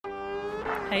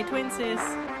Hey, twin sis.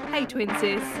 Hey, twin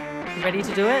sis. You ready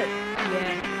to do it?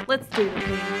 Yeah, let's do the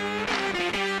thing.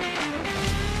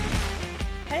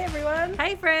 Hey, everyone.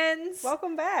 Hey, friends.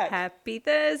 Welcome back. Happy Yeah,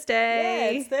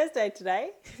 Thursday. it's Thursday today.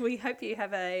 We hope you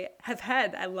have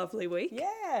had a lovely week.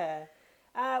 Yeah.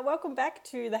 Welcome back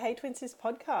to the Hey Twin Sis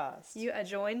podcast. You are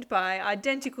joined by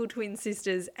identical twin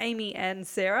sisters Amy and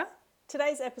Sarah.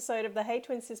 Today's episode of the Hey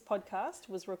Twin Sis podcast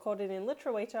was recorded in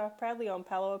Litruwita, proudly on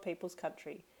Palawa People's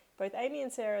Country. Both Amy and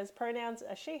Sarah's pronouns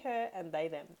are she, her, and they,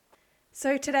 them.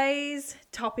 So today's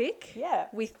topic, Yeah.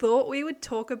 we thought we would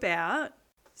talk about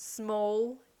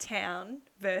small town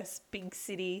versus big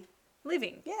city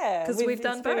living. Yeah. 'Cause we've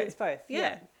done experienced both.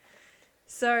 Yeah.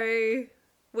 So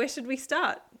where should we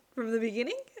start? From the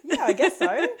beginning? Yeah, I guess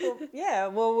so.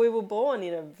 Well, we were born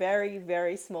in a very,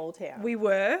 very small town. We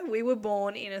were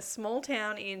born in a small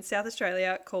town in South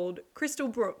Australia called Crystal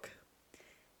Brook.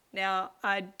 Now,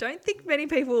 I don't think many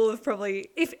people have probably,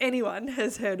 if anyone,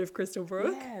 has heard of Crystal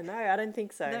Brook. Yeah, no, I don't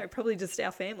think so. No, probably just our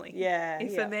family. Yeah.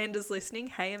 If yeah. Amanda's listening,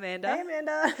 hey Amanda. Hey,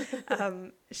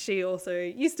 Amanda. She also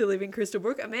used to live in Crystal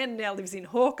Brook. Amanda now lives in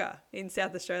Hawker in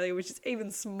South Australia, which is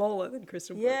even smaller than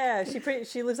Crystal Brook. Yeah,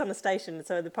 she lives on a station,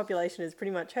 so the population is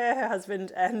pretty much her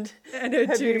husband, and Her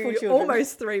beautiful two, children.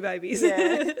 almost 3 babies.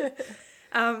 Yeah.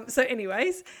 So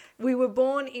anyways, we were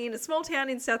born in a small town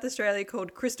in South Australia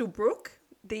called Crystal Brook.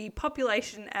 The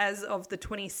population as of the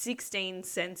 2016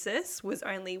 census was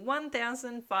only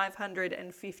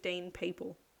 1,515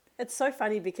 people. It's so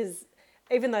funny because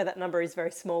even though that number is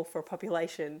very small for a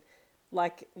population,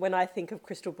 like when I think of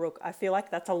Crystal Brook, I feel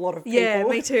like that's a lot of people. Yeah,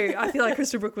 me too. I feel like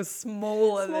Crystal Brook was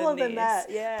smaller Smaller than this.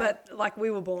 that, yeah. But like we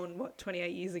were born,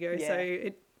 28 years ago, Yeah. so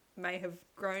it may have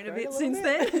grown a Grown bit a little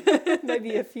since bit. then.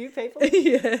 Maybe a few people.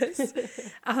 Yes.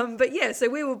 But yeah, so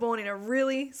we were born in a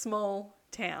really small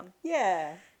town.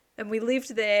 Yeah. And we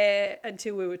lived there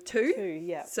until we were 2. 2,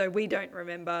 yeah. So we don't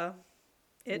remember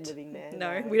it. Living there,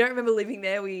 No, no. we don't remember living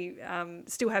there. We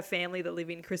still have family that live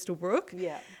in Crystal Brook.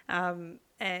 Yeah.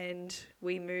 And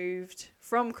we moved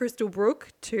from Crystal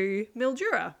Brook to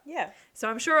Mildura. Yeah. So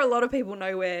I'm sure a lot of people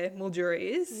know where Mildura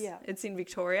is. Yeah. It's in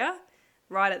Victoria,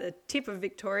 right at the tip of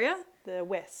Victoria, The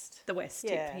West. the west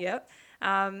Yeah. tip, yep.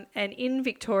 And in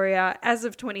Victoria, as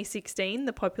of 2016,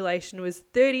 the population was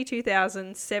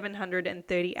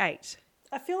 32,738.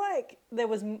 I feel like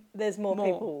there's more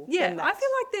people. Yeah, than that. I feel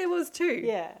like there was too.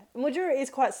 Yeah. Mildura is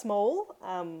quite small,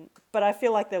 but I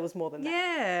feel like there was more than that.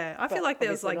 Yeah, I feel But like there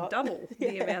was obviously like not. double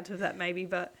the Yeah. amount of that maybe,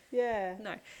 but Yeah.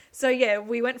 no. So yeah,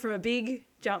 we went from a big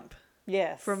jump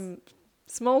Yes. from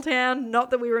small town, not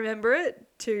that we remember it,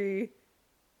 to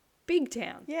big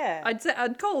town. Yeah.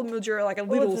 I'd call Mildura like a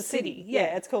Well, little it's a city.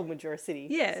 Yeah, it's called Mildura City.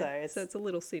 Yeah, So it's a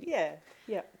little city. yeah.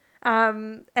 Yeah.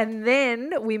 And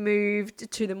then we moved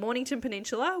to the Mornington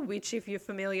Peninsula, which, if you're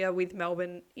familiar with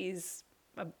Melbourne, is,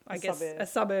 I guess, suburb. a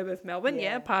suburb of Melbourne.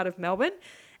 Yeah. Yeah, part of Melbourne.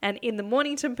 And in the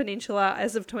Mornington Peninsula,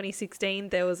 as of 2016,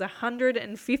 there was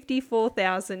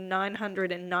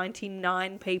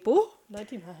 154,999 people.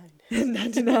 99.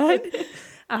 99.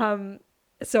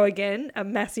 So again, a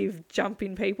massive jump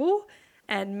in people.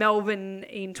 And Melbourne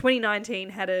in 2019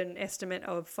 had an estimate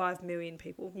of 5 million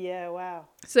people. Yeah, wow.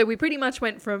 So we pretty much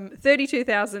went from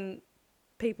 32,000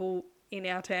 people in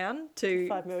our town to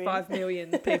 5 million. 5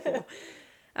 million people.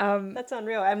 That's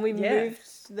unreal. And we Yeah.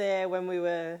 moved there when we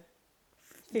were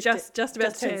 15, Just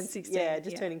about to turned- turn 16. Yeah,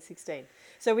 just turning 16.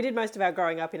 So we did most of our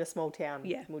growing up in a small town,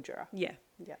 Yeah. Mildura. Yeah.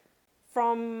 Yeah.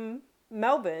 From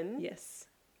Melbourne, Yes.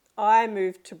 I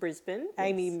moved to Brisbane.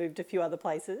 Amy moved a few other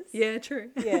places. Yeah,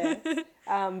 true. Yeah.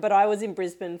 But I was in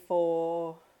Brisbane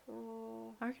for...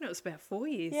 I reckon it was about 4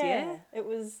 years, yeah? It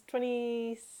was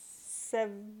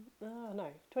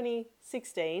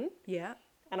 2016, Yeah.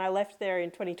 and I left there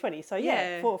in 2020. So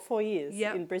yeah, Yeah. 4 years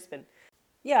Yep. in Brisbane.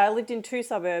 Yeah, I lived in 2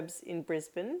 suburbs in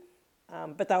Brisbane,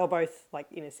 but they were both like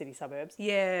inner city suburbs.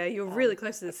 Yeah, you're really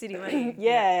close to the city, weren't you?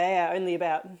 Yeah, only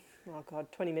about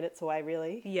 20 minutes away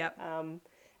really. Yep.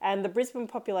 And the Brisbane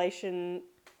population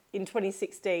in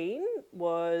 2016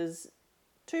 was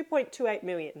 2.28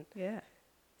 million. Yeah.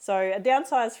 So a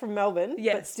downsize from Melbourne,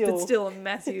 Yes, but still a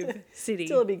massive city.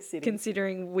 still a big city.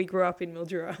 Considering we grew up in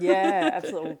Mildura. Yeah,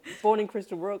 absolutely. Born in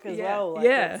Crystal Brook as Yeah. well.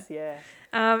 Yeah. Yeah.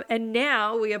 And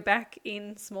now we are back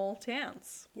in small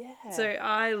towns. Yeah. So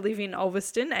I live in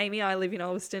Ulverston. Amy, I live in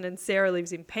Ulverston, and Sarah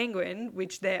lives in Penguin,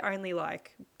 which they're only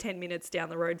like 10 minutes down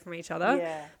the road from each other.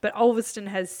 Yeah. But Ulverston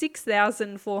has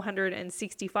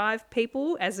 6,465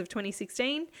 people as of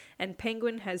 2016, and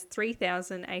Penguin has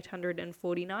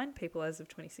 3,849 people as of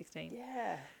 2016.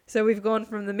 Yeah. So we've gone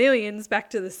from the millions back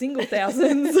to the single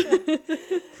thousands.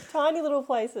 Tiny little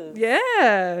places.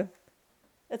 Yeah.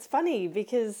 It's funny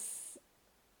because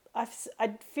I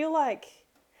feel like,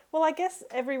 well, I guess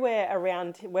everywhere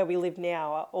around where we live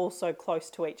now are all so close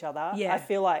to each other. Yeah. I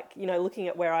feel like, looking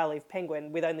at where I live,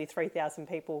 Penguin, with only 3,000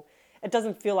 people, it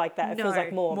doesn't feel like that. It feels No,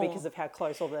 like more more. because of how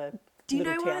close all the Do you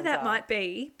little know why towns that are. might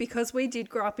be? Because we did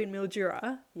grow up in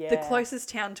Mildura. The Yeah. closest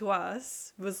town to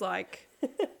us was like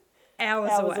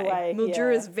hours Hours away. away,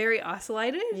 Mildura yeah. is very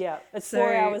isolated. Yeah, it's So-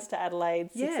 4 hours to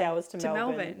Adelaide, 6 Yeah, hours to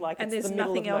Melbourne. Like, and it's there's the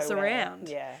middle nothing of else nowhere. around.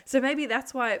 Yeah. So maybe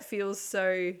that's why it feels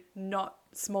so not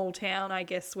small town, I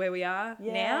guess, where we are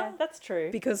Yeah, now. that's true.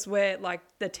 Because we're like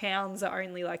the towns are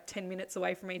only like 10 minutes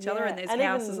away from each other Yeah, and there's and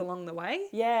houses even- along the way.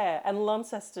 Yeah, and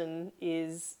Launceston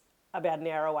is about an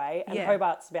hour away, and Yeah.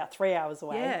 Hobart's about 3 hours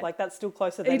away. Yeah. Like, that's still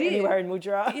closer than It is. anywhere in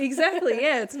Mildura. Exactly,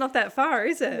 yeah. It's not that far,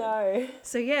 is it? No.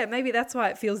 So yeah, maybe that's why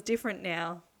it feels different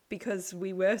now because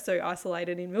we were so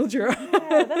isolated in Mildura.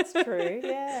 Yeah, that's true.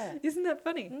 Yeah. Isn't that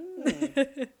funny?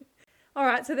 Mm. All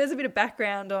right, so there's a bit of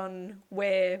background on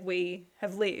where we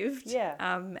have lived. Yeah.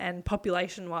 And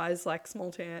population-wise, like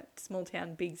small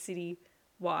town, big city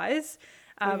wise.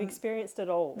 We've experienced it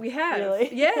all. We have. Really.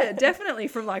 Yeah, definitely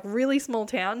from like really small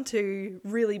town to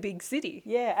really big city.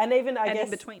 Yeah, and even, I and guess, in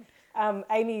between.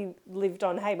 Amy lived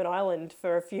on Hayman Island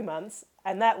for a few months,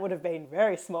 and that would have been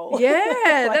very small. Yeah,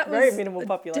 Like, that very was minimal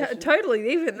population.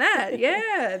 Totally, even that.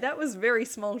 Yeah, that was very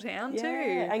small town Yeah, too.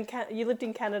 and you lived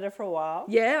in Canada for a while.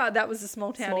 Yeah, that was a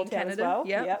small town Small in town as Canada. well?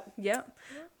 Yep. Yep. Yep.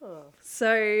 Oh.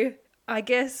 So I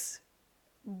guess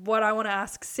what I want to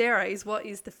ask Sarah is, what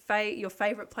is your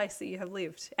favourite place that you have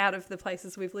lived out of the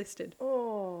places we've listed,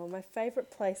 Oh, my favourite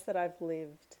place that I've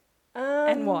lived.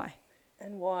 and why?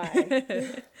 And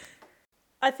why?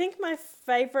 I think my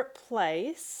favourite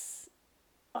place.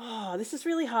 Oh, this is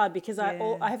really hard because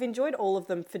Yeah. I have enjoyed all of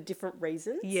them for different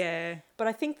reasons. Yeah. But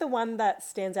I think the one that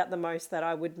stands out the most that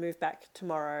I would move back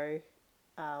tomorrow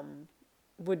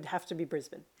would have to be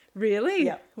Brisbane. Really?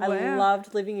 Yeah, Wow. I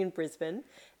loved living in Brisbane.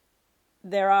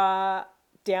 There are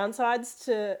downsides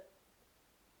to.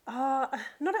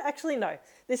 Not actually, no.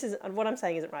 This is what I'm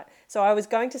saying isn't right. So I was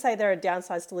going to say there are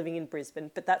downsides to living in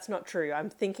Brisbane, but that's not true. I'm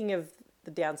thinking of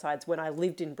the downsides when I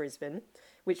lived in Brisbane,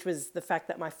 which was the fact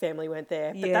that my family weren't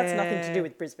there. But that's nothing to do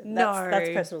with Brisbane. That's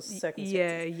No. personal circumstances.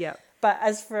 Yeah, yeah. But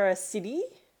as for a city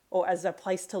or as a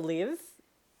place to live,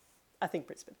 I think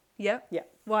Brisbane. Yep. Yeah.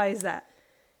 Why is that?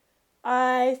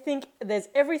 I think there's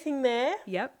everything there.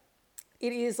 Yep.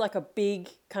 It is like a big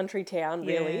country town,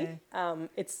 really.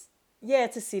 It's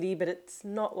a city, but it's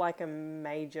not like a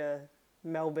major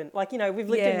Melbourne. Like, we've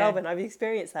lived in Yeah. Melbourne. I've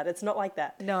experienced that. It's not like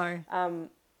that. No.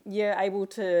 You're able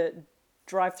to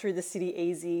drive through the city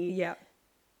easy. Yep.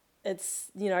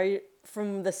 It's,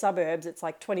 from the suburbs, it's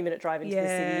like 20-minute drive into the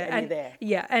city and you're there.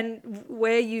 Yeah, and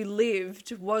where you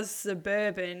lived was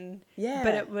suburban. Yeah.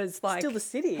 But it was like Still the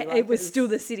city. It like, was still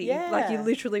the city. Like you Yeah.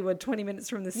 literally were 20 minutes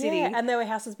from the city. Yeah, and there were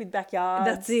houses with backyards.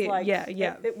 That's it. Like, Yeah,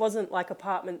 yeah. It wasn't like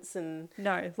apartments and...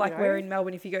 No, like know? where in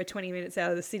Melbourne, if you go 20 minutes out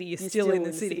of the city, you're You're still in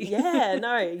the city. Yeah,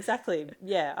 no, exactly.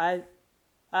 Yeah,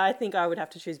 I think I would have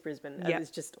to choose Brisbane. Yeah. It was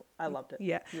just, I loved it.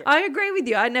 Yeah. I agree with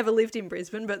you. I never lived in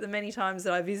Brisbane, but the many times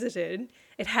that I visited,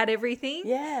 it had everything.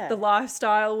 Yeah. The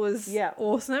lifestyle was Yeah.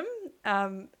 awesome.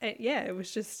 It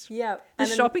was just... Yeah. The And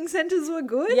then- shopping centres were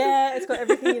good. Yeah, it's got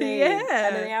everything you need. Yeah.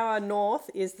 And an hour north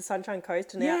is the Sunshine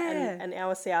Coast, and Yeah. an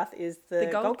hour south is the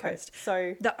Gold Gold Coast.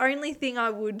 So, The only thing I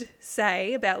would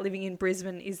say about living in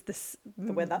Brisbane is the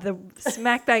weather? the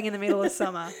smack bang in the middle of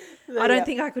summer. I don't yeah,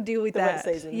 think I could deal with the that.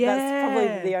 wet season. Yeah, That's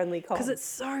probably the only con. because it's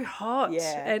so hot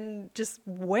Yeah. and just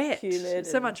wet, Humid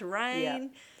so and- much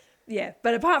rain. Yeah,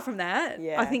 but apart from that,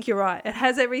 Yeah. I think you're right. It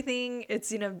has everything.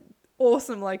 It's in an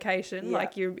awesome location, Yeah.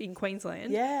 like you're in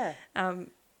Queensland. Yeah. And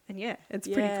yeah, it's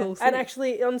Yeah. pretty cool. And city.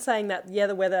 actually, on saying that,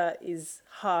 the weather is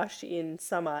harsh in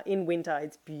summer. In winter,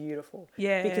 it's beautiful.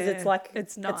 Yeah, Because it's like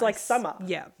it's It's like nice. summer.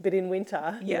 Yeah. But in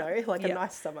winter, Yeah. like Yeah. a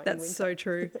nice summer in That's winter. so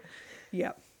true.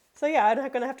 Yeah. So yeah, I'm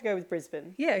going to have to go with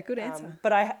Brisbane. Yeah, good answer.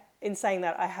 But in saying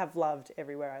that, I have loved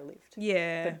everywhere I lived.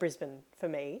 Yeah. But Brisbane, for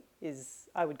me,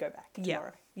 I would go back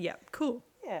tomorrow. Yeah. Cool.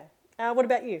 Yeah. What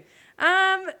about you?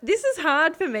 This is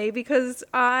hard for me because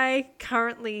I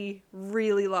currently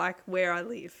really like where I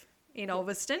live in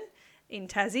Ulverston, in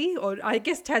Tassie, or I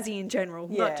guess Tassie in general,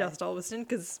 Yeah. not just Ulverston,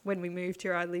 because when we moved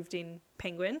here, I lived in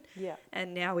Penguin. Yeah.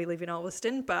 And now we live in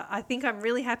Ulverston, but I think I'm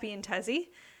really happy in Tassie.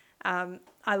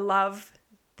 I love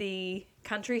the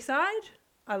countryside.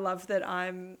 I love that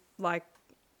I'm like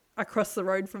across the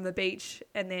road from the beach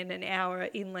and then an hour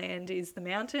inland is the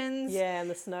mountains. Yeah, and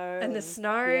the snow. And the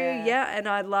snow, yeah. yeah. And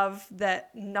I love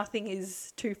that nothing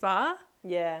is too far.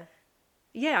 Yeah.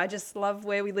 Yeah, I just love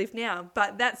where we live now.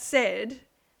 But that said,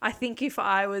 I think if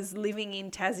I was living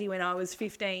in Tassie when I was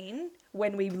 15,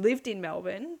 when we lived in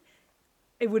Melbourne,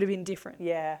 it would have been different.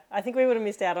 Yeah. I think we would have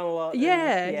missed out on a lot.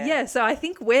 Yeah. So I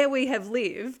think where we have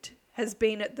lived has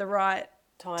been at the right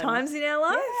times in our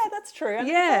life. Yeah, that's true. I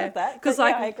never thought of that. Because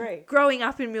I agree. growing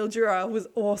up in Mildura was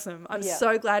awesome. I'm Yeah.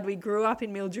 so glad we grew up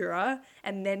in Mildura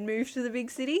and then moved to the big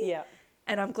city. Yeah.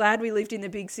 And I'm glad we lived in the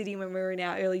big city when we were in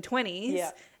our early 20s.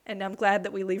 Yeah. And I'm glad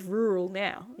that we live rural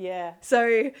now. Yeah.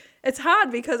 So it's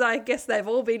hard because I guess they've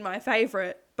all been my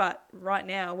favourite, but right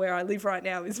now, where I live right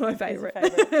now is my favourite.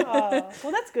 Oh,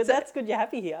 well, that's good. That's good you're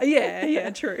happy here. Yeah,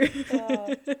 true.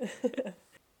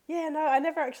 Yeah, no, I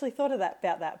never actually thought about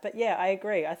that. But yeah, I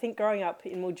agree. I think growing up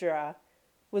in Mildura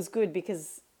was good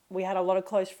because we had a lot of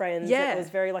close friends. Yeah. It was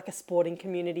very like a sporting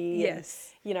community.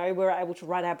 Yes. And, you know, we were able to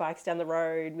ride our bikes down the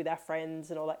road with our friends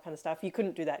and all that kind of stuff. You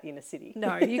couldn't do that in a city.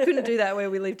 No, you couldn't do that where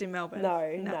we lived in Melbourne.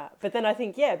 No. But then I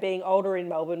think, being older in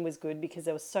Melbourne was good because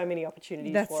there was so many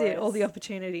opportunities That's for it, us. all the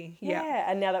opportunity. Yeah.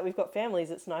 And now that we've got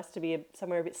families, it's nice to be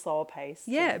somewhere a bit slower paced.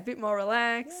 Yeah, a bit more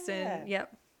relaxed Yeah. and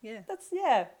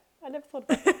yeah. I never thought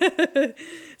about that.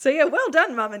 So yeah, well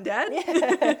done, Mum and Dad.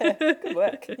 Yeah, good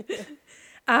work.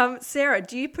 Sarah,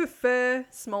 do you prefer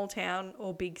small town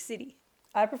or big city?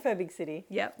 I prefer big city.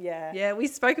 Yep. Yeah. Yeah, we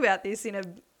spoke about this in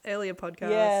an earlier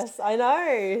podcast. Yes, I know.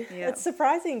 Yeah. It's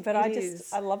surprising, but It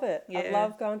is. I love it. I Yeah.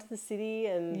 love going to the city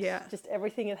and Yeah. just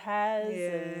everything it has.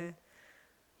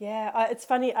 Yeah. And it's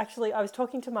funny, actually, I was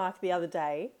talking to Mark the other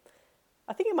day.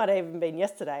 I think it might have even been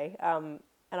yesterday. And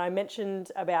I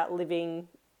mentioned about living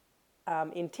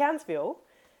in Townsville.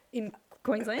 In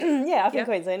Queensland? Yeah, up in Yep.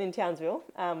 Queensland, in Townsville.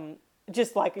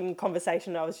 Just like in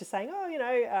conversation, I was just saying,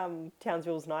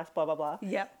 Townsville's nice, blah, blah, blah.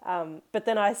 Yep. But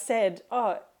then I said,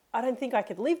 I don't think I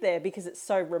could live there because it's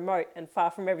so remote and far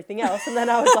from everything else. And then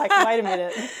I was like, wait a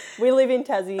minute, we live in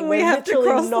Tassie. We have to literally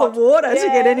cross not, the water to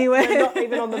get anywhere. We're not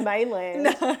even on the mainland.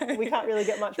 No. We can't really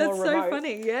get much That's more remote. so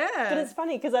funny, yeah. But it's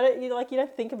funny because you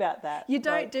don't think about that. You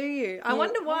don't, Like, do you? I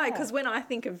wonder why, yeah. because when I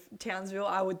think of Townsville,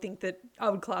 I would think that I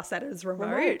would class that as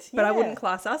remote, Remote, but I yeah. wouldn't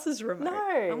class us as remote.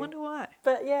 No. I wonder why.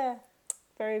 But yeah,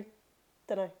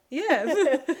 don't know.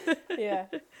 Yeah. Yeah.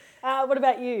 What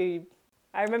about you?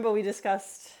 I remember we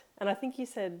discussed, and I think you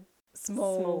said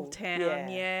Small town, yeah.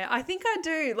 yeah. I think I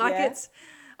do. Like Yeah?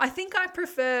 I think I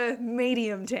prefer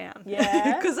medium town.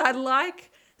 Yeah? Because I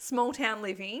like small town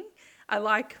living. I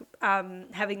like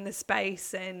having the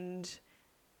space and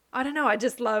I don't know, I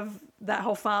just love that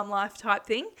whole farm life type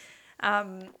thing.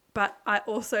 But I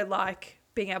also like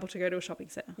being able to go to a shopping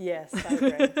centre. Yes, I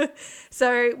agree.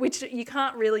 So, which you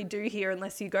can't really do here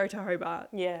unless you go to Hobart.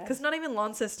 Yeah. Because not even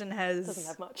Launceston Doesn't has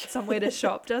have much. somewhere to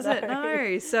shop, does it? No.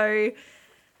 No. So,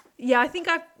 yeah, I think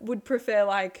I would prefer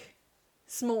like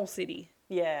small city.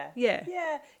 Yeah. Yeah.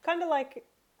 Yeah. Kind of like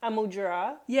a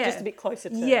Mildura. Yeah. Just a bit closer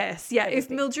to. Yes, yeah. If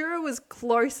everything. Mildura was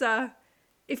closer,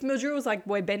 if Mildura was like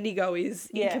where Bendigo is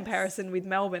in Yes. comparison with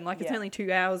Melbourne, like it's Yeah. only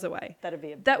 2 hours away. That'd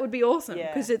be That would be awesome Yeah.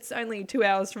 because it's only 2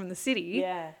 hours from the city,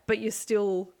 Yeah. but you're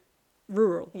still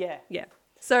rural. Yeah. Yeah.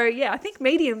 So, yeah, I think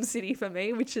medium city for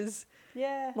me, which is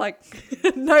Yeah. like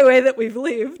nowhere that we've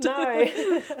lived. No.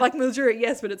 Like Mildura,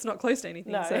 yes, but it's not close to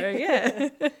anything. No. So, yeah.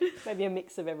 Maybe a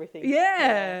mix of everything.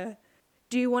 Yeah.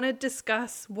 Do you want to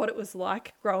discuss what it was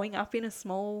like growing up in a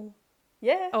small?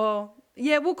 Yeah.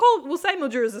 Yeah, we'll say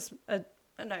Mildura is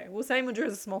we'll say Mildura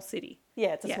is a small city.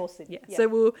 Yeah, it's a small city. Yeah.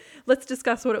 So let's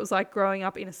discuss what it was like growing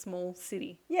up in a small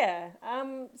city. Yeah.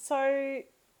 So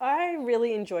I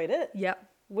really enjoyed it. Yep.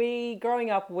 Growing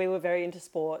up, we were very into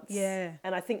sports. Yeah.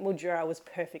 And I think Mildura was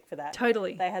perfect for that.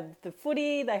 Totally. They had the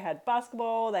footy, they had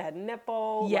basketball, they had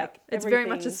netball. Yeah. Like It's very much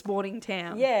a everything. sporting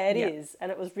town. Yeah, it is.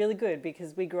 And it was really good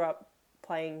because we grew up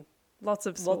playing. Lots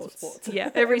of Lots sports. of sports. Yeah.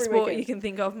 Every sport weekend. you can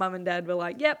think of, Mum and Dad were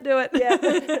like, yep, do it.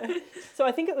 Yeah. So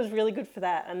I think it was really good for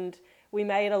that. And we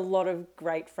made a lot of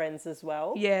great friends as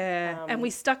well. Yeah. And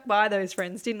we stuck by those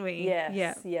friends, didn't we? Yes.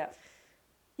 Yeah. Yeah.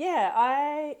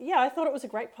 Yeah. I thought it was a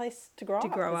great place to grow up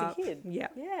as a kid. Yeah.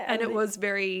 Yeah. And it was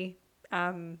very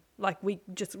like we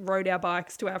just rode our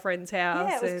bikes to our friend's house.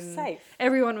 Yeah, it was and safe.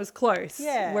 everyone was close.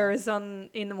 Yeah. Whereas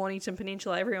in the Mornington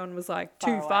Peninsula, everyone was like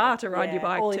too away. far to ride your Yeah,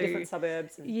 bike all to. in different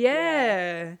suburbs. And,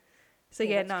 Yeah. So Yeah,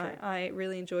 yeah, that's no, true. I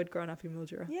really enjoyed growing up in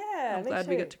Mildura. Yeah. I'm me glad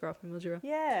we too. got to grow up in Mildura.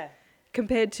 Yeah.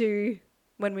 Compared to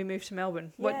when we moved to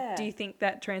Melbourne. Yeah. What do you think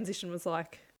that transition was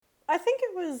like? I think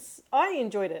I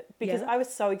enjoyed it because Yeah. I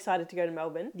was so excited to go to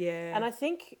Melbourne. Yeah. And I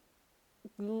think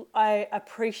I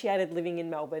appreciated living in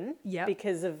Melbourne Yep.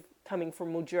 because of coming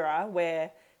from Mildura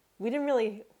where we didn't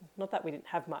really, not that we didn't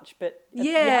have much, but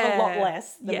you Yeah. have a lot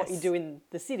less than what you Yes. do in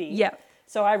the city. Yeah.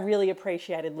 So I really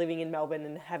appreciated living in Melbourne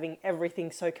and having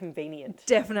everything so convenient.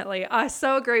 Definitely. I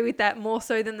so agree with that, more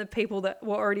so than the people that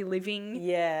were already living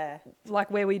Yeah. like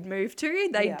where we'd moved to.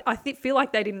 They, Yeah. I feel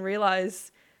like they didn't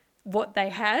realise what they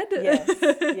had. Yes.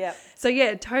 Yeah. So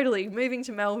yeah, totally. Moving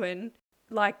to Melbourne,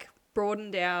 like,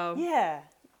 broadened our Yeah.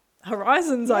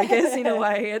 horizons, I guess, in a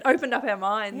way. It opened up our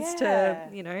minds Yeah.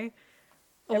 to, you know,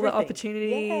 all Everything. the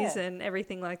opportunities Yeah. and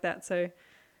everything like that. So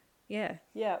yeah.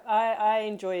 Yeah, I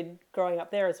enjoyed growing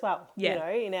up there as well. Yeah. You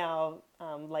know, in our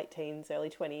late teens, early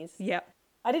 20s. Yeah.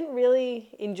 I didn't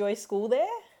really enjoy school there.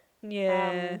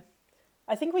 Yeah.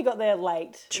 I think we got there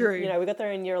late. True. You know, we got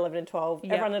there in year 11 and 12.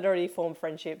 Yeah. Everyone had already formed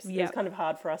friendships. It Yeah. was kind of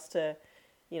hard for us to,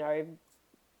 you know,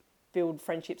 build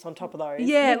friendships on top of those.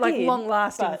 Yeah, We like did,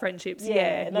 long-lasting but friendships. Yeah,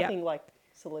 Yeah. nothing like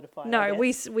solidified. No, I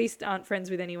guess. we aren't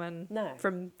friends with anyone No.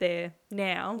 from there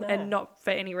now, No. and not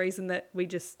for any reason that we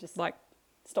just like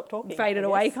Stop talking. faded I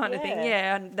away guess. kind of thing.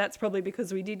 Yeah, and that's probably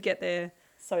because we did get there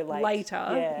So late. later.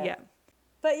 Yeah.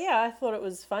 But yeah, I thought it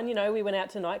was fun. You know, we went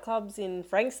out to nightclubs in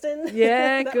Frankston.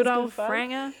 Yeah, That good was old fun.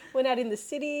 Franger. Went out in the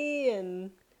city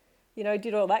and, you know,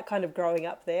 did all that kind of growing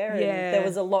up there. Yeah. And there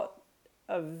was a lot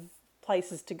of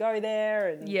places to go there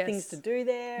and Yes. things to do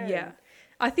there. Yeah. And,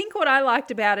 I think what I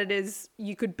liked about it is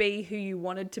you could be who you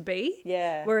wanted to be.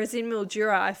 yeah. Whereas in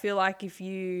Mildura, I feel like if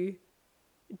you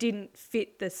didn't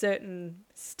fit the certain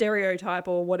stereotype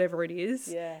or whatever it is,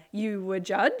 Yeah. you were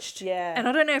judged. Yeah. And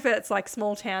I don't know if it's like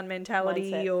small town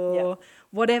mentality Mindset, or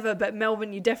whatever, but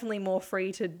Melbourne, you're definitely more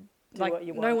free to like what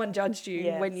you no want. one judged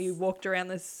you when you Yes. walked around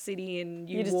the city and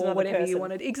you You're just wore another whatever you person.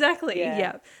 wanted. Exactly. Yeah.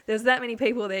 Yeah. There's that many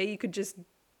people there, you could just,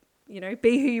 you know,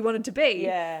 be who you wanted to be.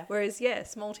 Yeah. Whereas, yeah,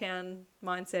 small town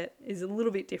mindset is a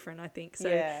little bit different, I think. So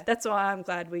Yeah. that's why I'm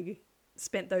glad we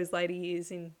spent those later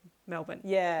years in Melbourne.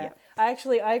 Yeah. Yeah.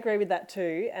 I agree with that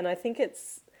too. And I think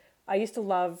I used to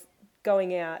love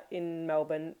going out in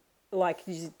Melbourne, like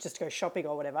you just go shopping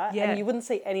or whatever. Yeah. And you wouldn't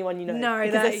see anyone you know. No,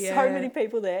 because that- there's yeah. so many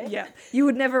people there. Yeah. You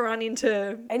would never run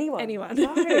into Anyone.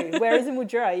 No. Whereas in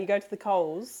Mildura, you go to the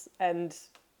Coles and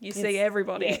You see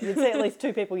everybody. yeah, you'd see at least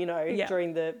two people you know Yeah.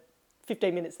 during the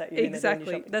 15 minutes that you're in there doing your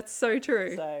Exactly. shopping. That's so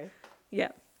true. So, Yeah.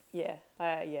 yeah,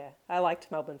 I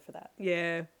liked Melbourne for that.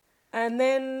 Yeah. And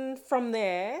then from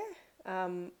there,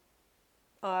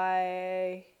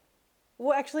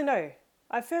 actually no.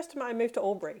 I moved to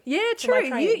Albury. Yeah, For my true.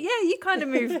 training. You kind of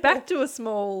moved back to a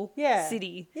small Yeah.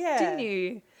 city, Yeah. didn't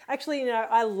you? Actually, you know,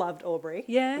 I loved Albury.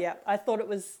 Yeah? Yeah. I thought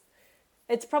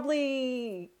it's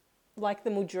probably like the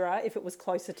Mildura if it was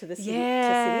closer to the city.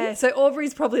 Yeah. To So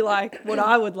Albury's probably like what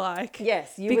I would like.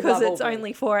 Yes, you would because love it's Albury.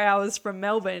 only 4 hours from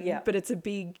Melbourne, Yeah. but it's a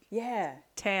big Yeah.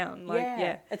 town. Like,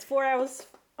 yeah. It's 4 hours.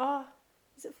 Oh,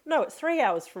 it's 3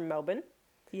 hours from Melbourne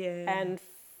Yeah. and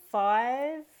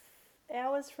 5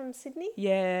 hours from Sydney.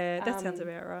 yeah, that sounds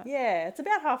about right. Yeah, it's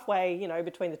about halfway, you know,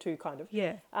 between the two, kind of.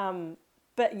 Yeah.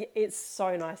 But it's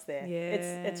so nice there.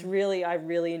 Yeah. It's really, I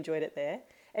really enjoyed it there.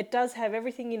 It does have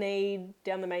everything you need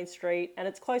down the main street, and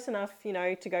it's close enough, you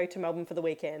know, to go to Melbourne for the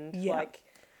weekend. Yeah. Like,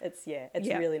 it's Yeah.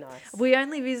 really nice. We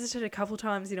only visited a couple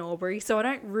times in Albury, so I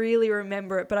don't really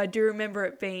remember it, but I do remember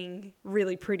it being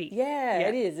really pretty. Yeah, Yeah.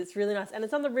 it is. It's really nice, and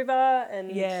it's on the river, and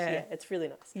Yeah. it's really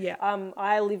nice. Yeah.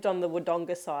 I lived on the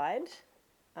Wodonga side,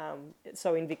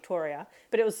 so in Victoria,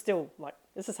 but it was still like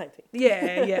it's the same thing.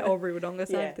 Yeah, Albury Wodonga,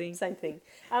 same Yeah, thing. same thing.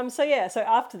 So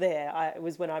after there, it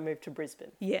was when I moved to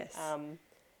Brisbane. Yes.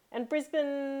 And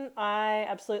Brisbane, I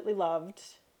absolutely loved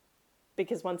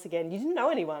because once again, you didn't know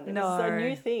anyone. It was a No.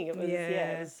 new thing. It was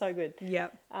Yeah. it was so good. yeah.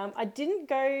 I didn't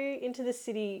go into the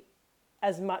city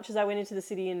as much as I went into the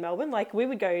city in Melbourne. Like we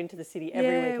would go into the city every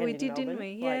Yeah, weekend we in did, Melbourne. didn't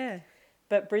we? Like, Yeah.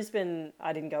 but Brisbane,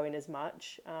 I didn't go in as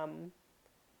much.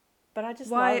 But I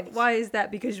just Why loved. is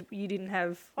that? Because you didn't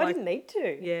have I like didn't need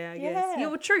to. yeah, I guess. Yeah,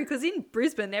 well, true, because in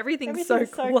Brisbane everything's, Everything's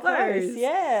so close.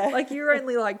 Yeah. Like you're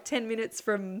only like 10 minutes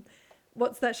from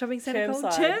what's that shopping centre called?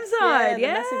 Chermside. Chermside. Yeah, the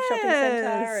massive shopping centre,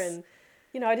 yes. and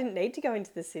you know I didn't need to go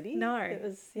into the city. No. it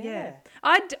was Yeah.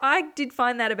 I did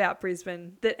find that about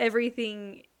Brisbane, that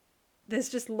everything, there's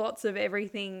just lots of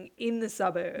everything in the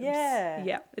suburbs. Yeah.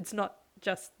 Yeah. It's not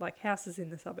just like houses in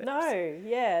the suburbs. No,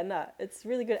 it's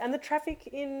really good, and the traffic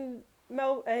in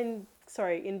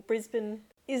in Brisbane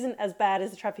isn't as bad as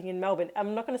the traffic in Melbourne.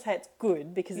 I'm not going to say it's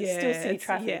good because it's still city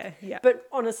traffic. Yeah. But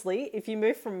honestly, if you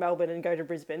move from Melbourne and go to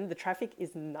Brisbane, the traffic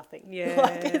is nothing. Yeah.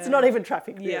 Like it's not even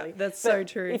traffic really. Yeah, that's But so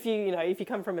true. If you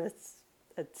come from a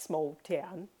small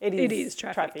town, It is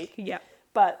traffic. Yeah.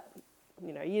 But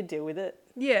you deal with it.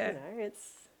 Yeah.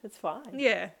 It's fine.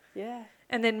 Yeah. Yeah.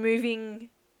 And then moving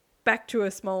back to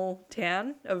a small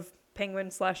town of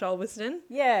Penguin/Ulverston.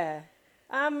 Yeah.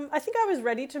 I think I was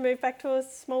ready to move back to a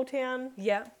small town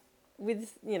Yeah.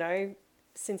 with,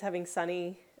 since having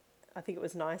Sunny, I think it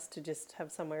was nice to just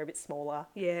have somewhere a bit smaller.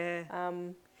 Yeah.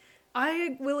 Um,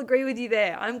 I will agree with you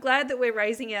there. I'm glad that we're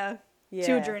raising our Yeah.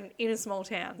 children in a small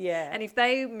town. Yeah. And if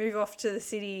they move off to the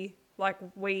city like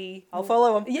we... I'll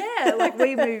follow them. Yeah, like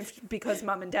we moved because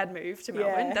mum and dad moved to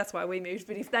Melbourne. Yeah. That's why we moved.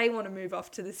 But if they want to move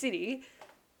off to the city,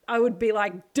 I would be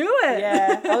like, do it.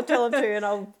 Yeah, I'll tell them to and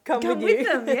I'll come with you. with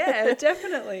them. Yeah,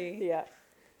 definitely. Yeah.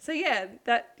 So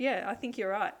I think you're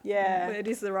right. Yeah. It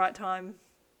is the right time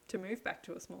to move back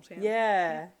to a small town.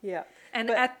 Yeah, yeah. And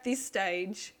But- at this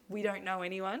stage, we don't know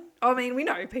anyone. I mean, we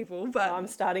know people, but... I'm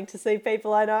starting to see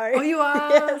people I know. Oh, you are?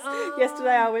 Yes. Oh. Yesterday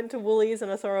I went to Woolies and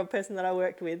I saw a person that I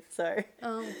worked with, so.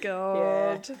 Oh,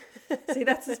 God. See,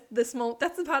 that's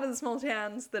the part of the small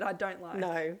towns that I don't like.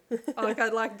 No. I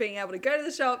like being able to go to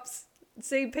the shops,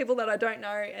 see people that I don't know,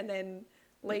 and then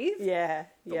leave. Yeah.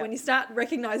 But Yeah. when you start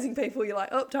recognizing people, you're like,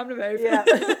 oh, time to move. Yeah,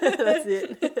 that's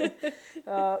it.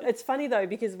 It's funny though,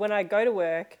 because when I go to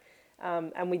work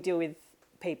and we deal with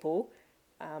people,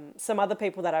 some other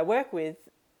people that I work with,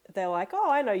 they're like, oh,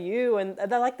 I know you. And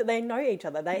they're like, that they know each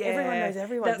other. Everyone knows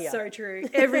everyone that's here. so true.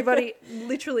 Everybody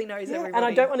literally knows Yeah, everybody. and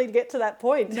I don't want to get to that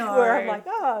point No. where I'm like,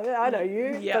 oh, yeah, I know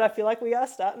you. Yeah. But I feel like we are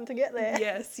starting to get there.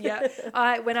 Yes, yeah.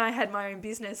 When I had my own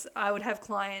business, I would have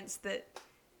clients that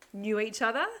knew each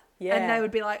other. Yeah. And they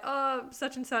would be like, oh,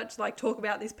 such and such, like talk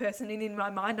about this person. And in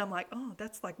my mind, I'm like, oh,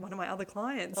 that's like one of my other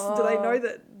clients. Do they know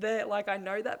that they're like, I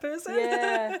know that person?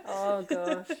 Yeah. Oh,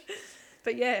 gosh.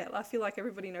 But yeah, I feel like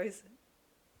everybody knows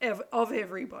of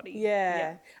everybody.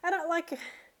 Yeah. And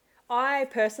I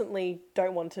personally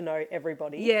don't want to know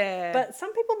everybody. Yeah. But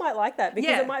some people might like that because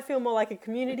Yeah. it might feel more like a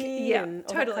community Yeah, and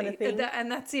all totally. that kind of thing.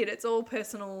 And that's it. It's all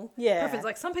personal Yeah. preference.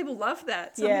 Like some people love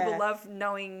that. Some Yeah. people love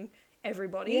knowing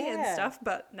everybody and Yeah. stuff.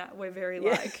 But no, we're very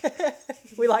Yeah. like...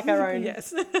 We like our own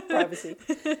Yes. privacy.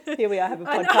 Here we are, have a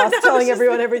I know, podcast telling just-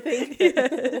 everyone everything.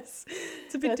 Yes.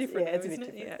 It's a bit That's- different, yeah, though, it's a bit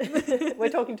isn't different. it? Yeah. We're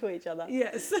talking to each other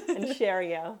Yes. and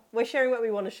we're sharing what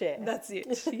we want to share. That's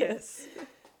it. Yes.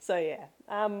 So yeah.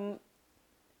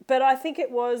 But I think it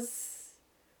was,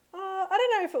 I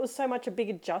don't know if it was so much a big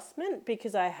adjustment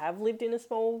because I have lived in a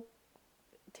small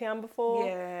town before.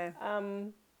 Yeah.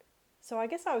 So I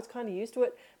guess I was kind of used to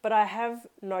it, but I have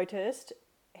noticed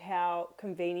how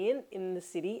convenient in the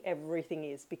city everything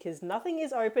is because nothing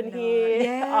is open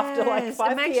here after like 5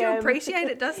 p.m. It makes you appreciate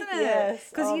it, doesn't it? Yes.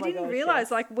 Because Oh you my didn't gosh,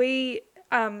 realise, yes. like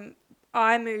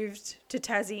I moved to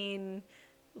Tassie in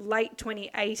late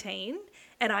 2018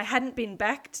 and I hadn't been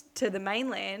back to the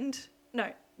mainland.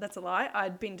 No, that's a lie.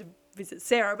 I'd been to visit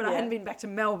Sarah, but I Yeah. hadn't been back to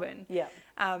Melbourne Yeah.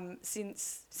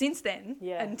 since then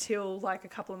Yeah. until like a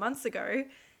couple of months ago.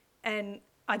 And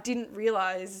I didn't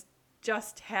realise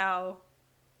just how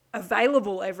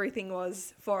available everything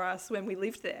was for us when we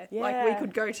lived there. Like we Yeah.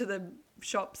 could go to the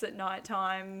shops at night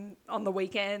time on the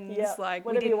weekends. Yeah. Like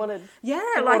Whenever we you didn't, wanted. yeah,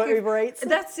 to like order Uber Eats.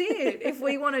 that's it. If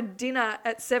we wanted dinner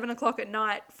at 7:00 at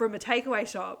night from a takeaway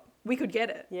shop, we could get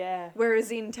it. Yeah.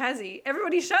 Whereas in Tassie,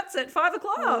 everybody shuts at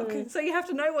 5:00, so you have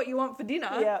to know what you want for dinner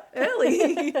Yeah.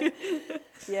 early,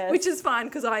 Yes. which is fine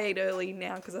because I eat early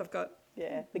now because I've got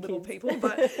yeah, the little kids. people.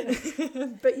 But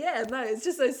but yeah, no, it's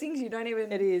just those things you don't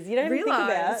even. It is. You don't even think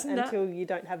realise, about no. until you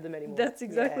don't have them anymore. That's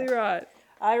exactly Yeah. right.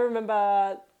 I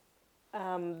remember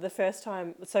the first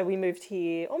time, so we moved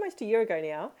here almost a year ago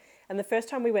now, and the first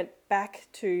time we went back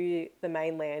to the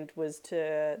mainland was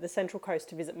to the Central Coast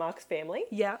to visit Mark's family,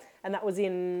 Yeah, and that was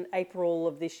in April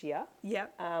of this year. yeah.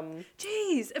 Um,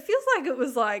 Jeez, it feels like it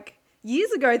was like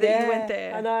years ago that you went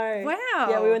there. I know. Wow.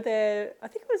 Yeah, we went there, I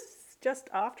think it was just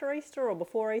after Easter or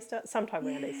before Easter, sometime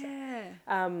around Easter.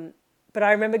 Yeah. But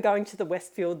I remember going to the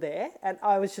Westfield there and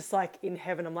I was just like in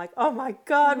heaven. I'm like, oh my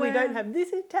God, we Wow. don't have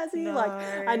this in Tassie. No. Like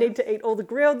I need to eat all the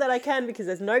grilled that I can because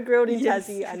there's no grilled in Yes.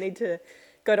 Tassie. I need to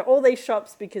go to all these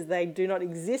shops because they do not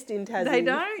exist in Tassie. They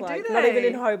don't, do like, they? Not even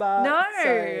in Hobart. No.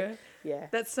 So, yeah.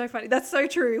 That's so funny. That's so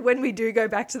true. When we do go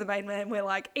back to the mainland, we're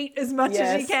like, eat as much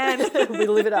as you Yes. can. We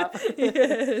live it up.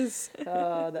 Yes.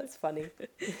 Oh, that's funny.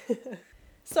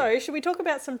 So should we talk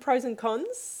about some pros and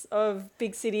cons of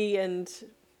big city and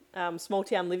small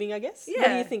town living, I guess? What do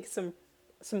Yeah. you think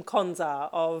some cons are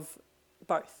of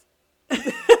both?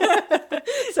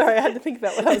 Sorry, I had to think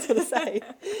about what I was going to say.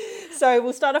 So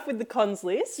we'll start off with the cons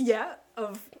list Yeah.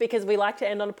 Of because we like to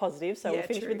end on a positive, so Yeah, we'll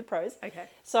finish true. with the pros. okay.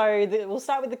 So we'll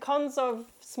start with the cons of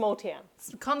small town.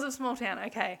 Cons of small town.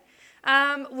 Okay.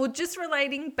 Well, just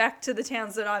relating back to the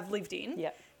towns that I've lived in.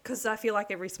 Yeah. Because I feel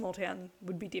like every small town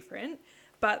would be different.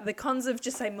 But the cons of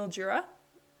just say Mildura,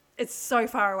 it's so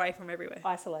far away from everywhere.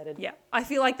 Isolated. Yeah. I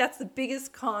feel like that's the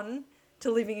biggest con to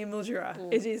living in Mildura.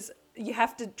 It is, you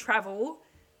have to travel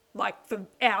like for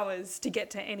hours to get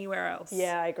to anywhere else.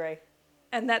 Yeah, I agree.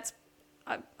 And that's,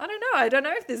 I don't know. I don't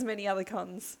know if there's many other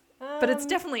cons, but it's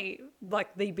definitely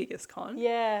like the biggest con.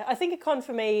 Yeah, I think a con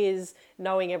for me is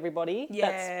knowing everybody. Yeah.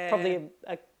 That's probably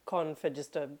a con for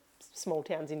just small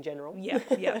towns in general. Yeah,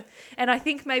 yeah. And I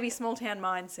think maybe small town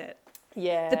mindset.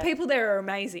 Yeah. The people there are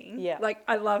amazing. Yeah. Like,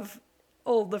 I love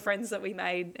all the friends that we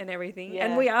made and everything. Yeah.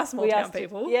 And we are small town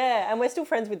people. Yeah, and we're still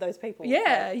friends with those people.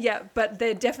 Yeah, yeah. But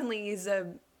there definitely is a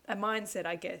mindset,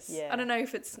 I guess. Yeah. I don't know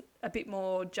if it's a bit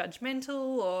more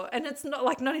judgmental and it's not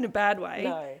like, not in a bad way.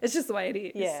 No. It's just the way it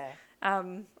is. Yeah.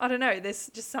 I don't know. There's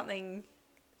just something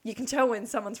you can tell when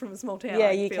someone's from a small town. Yeah,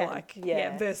 I you feel can. like.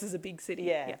 Yeah. Versus a big city.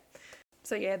 Yeah.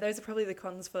 So yeah, those are probably the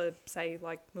cons for, say,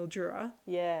 like Mildura.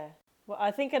 Yeah. Well,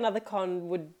 I think another con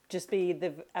would just be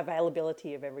the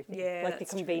availability of everything. Yeah, like the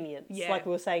that's true. convenience. Yeah. Like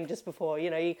we were saying just before, you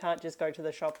can't just go to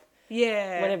the shop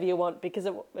Yeah. whenever you want because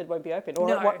it won't be open. Or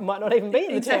No. it might not even be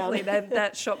in the exactly. town.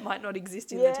 that shop might not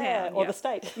exist in Yeah, the town. or the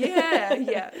state. Yeah,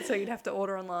 yeah. So you'd have to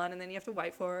order online and then you have to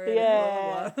wait for it.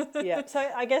 Yeah. And blah, blah, blah. Yeah. So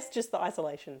I guess just the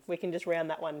isolation. We can just round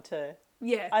that one to...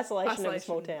 Yeah. Isolation of a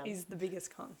small town. is the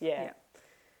biggest con. Yeah.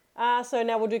 So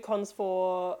now we'll do cons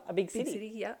for a big Big city.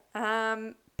 city, yeah.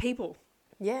 People.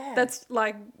 Yeah. That's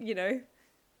like,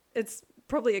 it's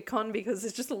probably a con because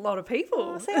there's just a lot of people.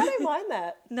 Oh, see, I don't mind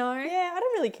that. No? Yeah, I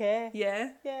don't really care.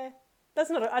 Yeah. Yeah. That's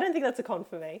not... I don't think that's a con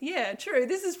for me. Yeah, true.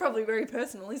 This is probably very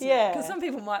personal, isn't it? Yeah. Because some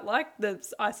people might like the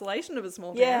isolation of a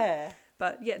small town. Yeah.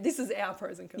 But yeah, this is our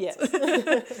pros and cons.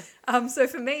 Yes. So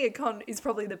for me, a con is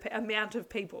probably the amount of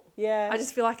people. Yeah. I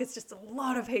just feel like it's just a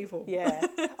lot of people. Yeah.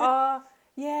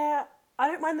 Yeah. I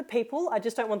don't mind the people. I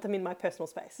just don't want them in my personal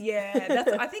space. Yeah,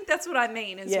 I think that's what I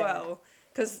mean as Yeah. well.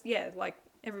 Because, yeah, like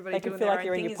everybody They can doing feel their like own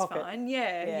you're in thing your is pocket. fine.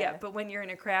 Yeah, Yeah. yeah. But when you're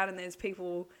in a crowd and there's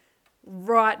people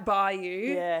right by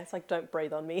you. Yeah, it's like, don't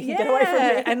breathe on me. Yeah, Get away from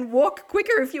me. and walk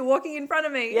quicker if you're walking in front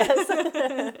of me.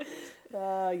 Yes.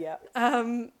 Yeah.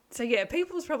 So yeah,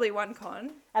 people's probably one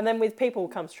con. And then with people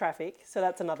comes traffic. So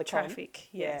that's another con. Traffic,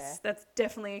 yes. Yeah. That's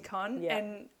definitely a con. Yeah.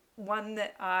 And one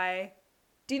that I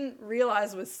didn't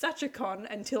realise was such a con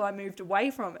until I moved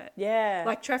away from it. Yeah.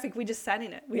 Like traffic, we just sat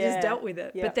in it. We Yeah. just dealt with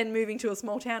it. Yeah. But then moving to a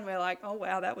small town, we're like, oh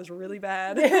wow, that was really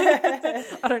bad.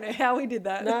 I don't know how we did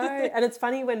that. No, and it's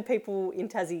funny when people in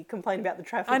Tassie complain about the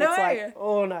traffic. I know. It's like,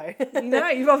 oh no. No,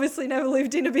 you've obviously never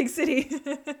lived in a big city.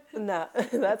 Nah,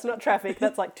 that's not traffic.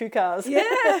 That's like 2 cars.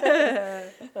 Yeah.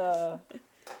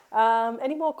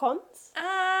 Any more cons?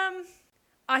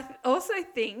 I also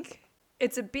think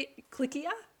it's a bit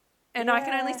clickier. And I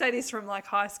can only Yeah. say this from like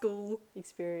high school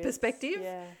Experience. perspective.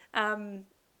 Yeah.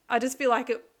 I just feel like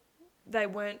they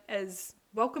weren't as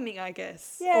welcoming, I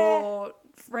guess, Yeah. or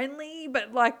friendly,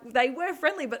 but like they were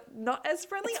friendly, but not as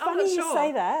friendly. It's I'm funny not you sure.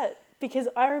 say that because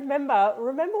I remember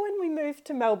when we moved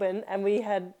to Melbourne and we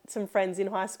had some friends in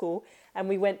high school and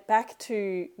we went back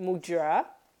to Mildura.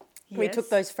 We Yes. took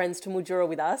those friends to Mildura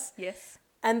with us. Yes.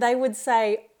 And they would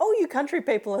say, "Oh, you country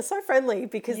people are so friendly,"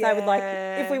 because they would like,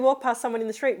 Yeah. if we walk past someone in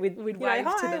the street, we'd We'd you know, wave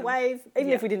to hi, them. wave, even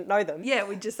Yeah. if we didn't know them. Yeah,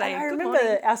 we'd just say, And I good remember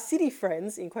morning. our city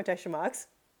friends, in quotation marks,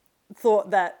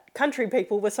 thought that country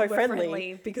people were so We're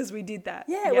friendly. because we did that.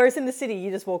 Yeah, whereas in the city,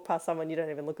 you just walk past someone, you don't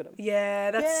even look at them.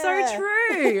 Yeah, that's Yeah. so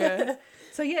true.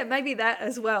 So yeah, maybe that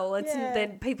as well. It's Yeah.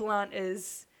 then people aren't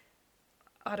as,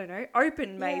 I don't know,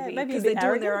 open maybe maybe a because bit they're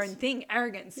doing their arrogant. own thing.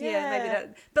 Arrogance, yeah, maybe Yeah.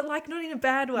 that, but like not in a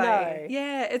bad way. No.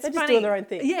 Yeah, it's They're just funny. doing their own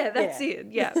thing. Yeah, that's Yeah. it.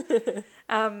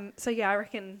 Yeah. So yeah, I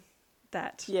reckon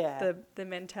that. Yeah. The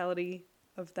mentality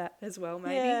of that as well,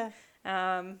 maybe. Yeah.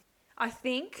 I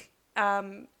think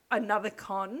another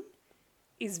con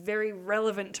is very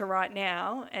relevant to right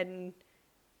now and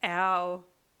our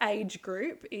age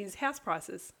group is house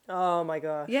prices. Oh my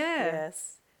gosh. Yeah.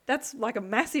 Yes. That's like a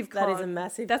massive con. That is a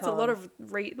massive That's a lot con.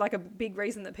 of like a big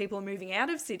reason that people are moving out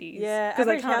of cities. Yeah. because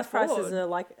they Average can't house afford. prices are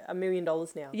like $1 million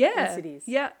now. Yeah, In cities.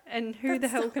 yeah, and who the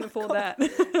hell can afford that?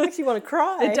 Makes you want to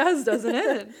cry. It does, doesn't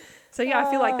it? So yeah,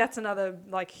 I feel like Ah. that's another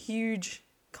like huge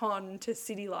con to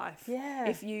city life. Yeah.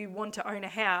 If you want to own a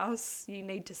house, you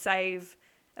need to save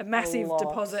a massive lot.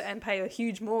 deposit and pay a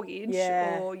huge mortgage,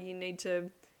 Yeah. or you need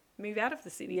to move out of the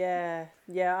city. Yeah.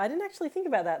 Yeah. I didn't actually think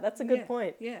about that. That's a good Yeah,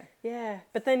 point. Yeah. Yeah.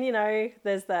 But then,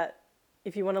 there's that,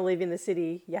 if you want to live in the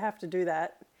city, you have to do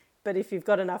that. But if you've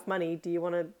got enough money, do you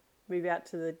want to move out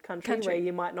to the country Country. where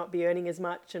you might not be earning as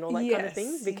much and all that kind of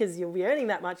thing? Yes. Because you'll be earning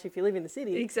that much if you live in the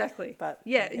city. Exactly. But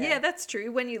Yeah, that's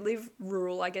true. When you live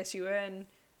rural, I guess you earn,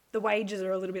 the wages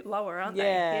are a little bit lower, aren't they?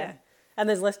 Yeah. And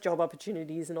there's less job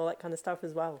opportunities and all that kind of stuff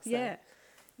as well. So. Yeah.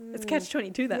 It's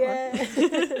catch-22, that one.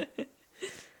 Yeah.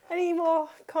 Any more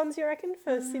cons, you reckon,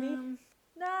 for city?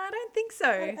 No, I don't think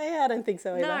so. Yeah, I don't think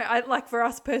so either. No, I like for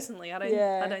us personally, I don't.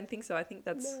 Yeah. I don't think so. I think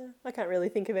that's No, I can't really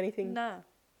think of anything no.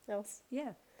 else.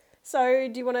 Yeah. So,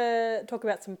 do you want to talk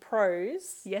about some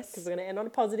pros? Yes. Because we're going to end on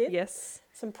a positive. Yes.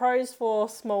 Some pros for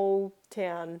small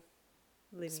town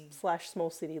Living. / small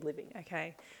city living.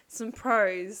 Okay. Some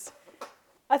pros.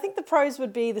 I think the pros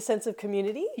would be the sense of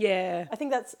community. Yeah. I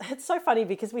think it's so funny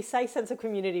because we say sense of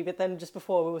community, but then just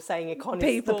before we were saying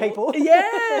economy, the people. Yeah,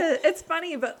 it's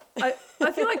funny, but I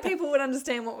feel like people would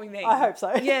understand what we mean. I hope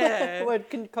so. Yeah. We're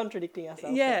contradicting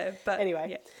ourselves. Yeah, but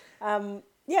anyway.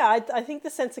 Yeah. I think the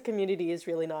sense of community is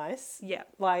really nice. Yeah.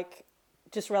 Like,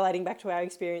 just relating back to our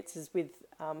experiences with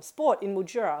sport in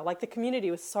Mildura, like the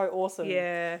community was so awesome.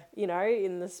 Yeah. You know,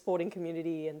 in the sporting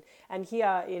community and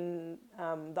here in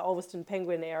the Ulverston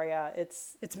Penguin area,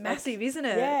 it's massive, isn't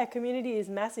it? Yeah, community is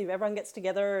massive. Everyone gets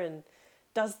together and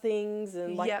does things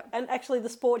and Yep. and actually the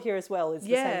sport here as well is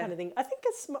the same kind of thing. I think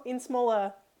in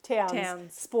smaller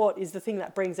towns, sport is the thing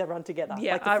that brings everyone together.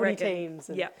 Yeah, like the I footy reckon. teams.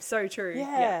 And, Yeah, so true.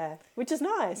 yeah, which is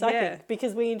nice, I Yeah. think,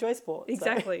 because we enjoy sport. so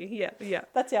Exactly. Yeah. Yeah.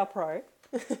 that's our pro.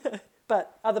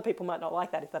 But other people might not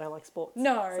like that if they don't like sports.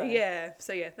 No, so. yeah.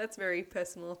 So yeah, that's very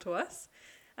personal to us.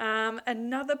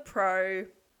 Another pro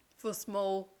for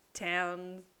small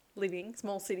town living,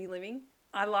 small city living,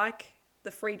 I like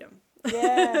the freedom.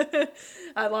 Yeah.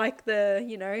 I like the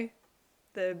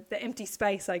empty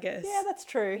space, I guess. Yeah, that's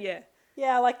true. Yeah.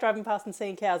 Yeah, I like driving past and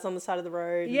seeing cows on the side of the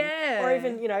road. Yeah. Or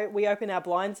even, we open our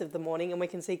blinds of the morning and we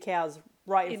can see cows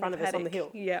right in front the of us on the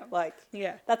paddock. hill. Yeah. Like,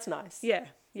 Yeah. that's nice. Yeah.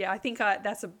 Yeah, I think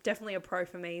that's definitely a pro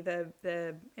for me,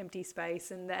 the empty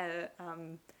space and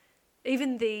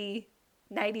even the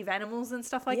native animals and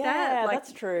stuff like that. Yeah, Like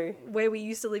that's true. where we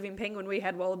used to live in Penguin, we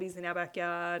had wallabies in our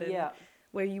backyard and Yeah.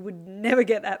 where you would never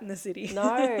get that in the city.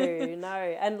 No.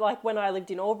 And like when I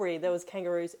lived in Albury, there was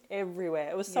kangaroos everywhere.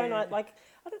 It was so Yeah. nice. Like,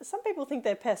 some people think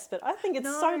they're pests, but I think it's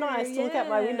No, so nice to look out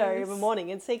my window yes. every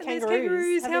morning and see And there's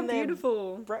kangaroos. how having their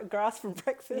beautiful. grass for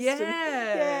breakfast. Yeah.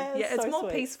 and- Yeah, it's so more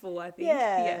sweet. peaceful, I think.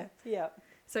 Yeah. Yeah.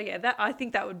 So yeah, I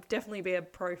think that would definitely be a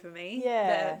pro for me.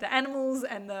 Yeah. The animals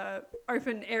and the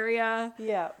open area.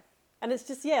 Yeah. And it's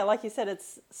just, like you said,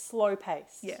 it's slow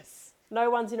paced. Yes. No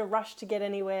one's in a rush to get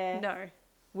anywhere, No.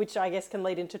 which I guess can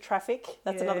lead into traffic.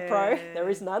 That's another pro. Yeah. There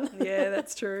is none. Yeah,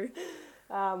 that's true.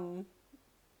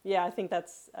 Yeah, I think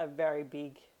that's a very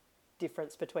big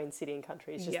difference between city and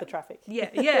country. It's just the traffic.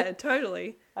 Yeah,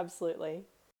 totally. Absolutely.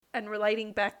 And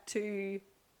relating back to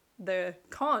the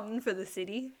con for the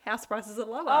city, house prices are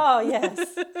lower. Oh, yes.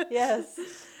 Yes.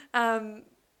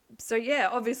 So yeah,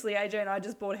 obviously AJ and I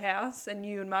just bought a house and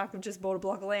you and Mark have just bought a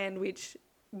block of land, which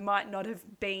might not have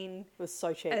been It was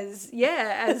so cheap. as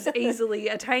easily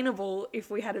attainable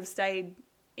if we had have stayed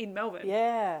in Melbourne.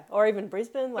 Yeah. Or even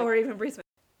Brisbane. Or even Brisbane.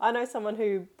 I know someone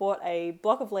who bought a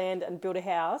block of land and built a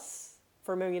house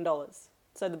for $1 million.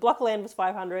 So the block of land was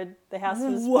 $500. The house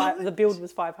was the build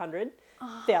was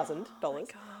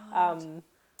 $500,000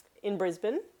 in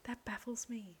Brisbane. That baffles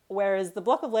me. Whereas the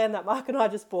block of land that Mark and I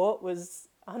just bought was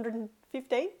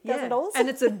 $115,000. And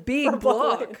it's a big for a block of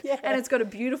block. land, yeah. And it's got a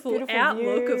beautiful Beautiful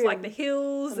outlook view of like the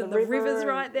hills and the rivers river,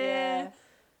 right there.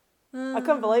 yeah. I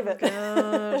couldn't believe it.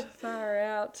 God, far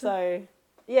out. So,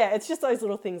 yeah, it's just those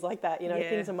little things like that. Yeah.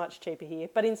 Things are much cheaper here.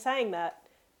 But in saying that,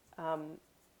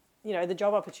 the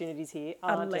job opportunities here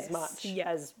aren't as much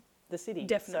as the city.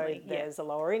 Definitely, So there's a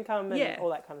lower income and all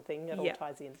that kind of thing. It all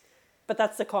ties in. But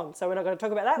that's the con. So we're not going to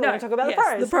talk about that. We're going to talk about the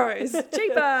pros. The pros.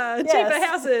 Cheaper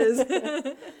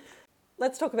houses.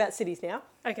 Let's talk about cities now.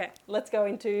 Okay. Let's go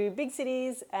into big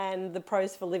cities and the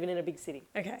pros for living in a big city.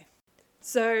 Okay.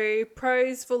 So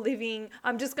pros for living,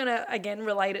 I'm just going to, again,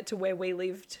 relate it to where we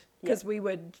lived because we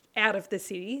were out of the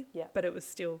city, but it was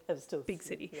still big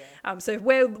city. Yeah. So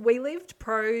where we lived,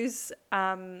 pros,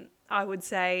 I would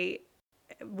say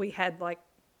we had like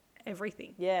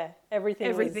everything. Yeah,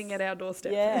 everything at our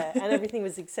doorstep. Yeah, and everything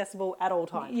was accessible at all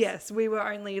times. Yes, we were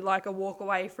only like a walk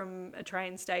away from a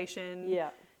train station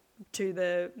to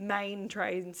the main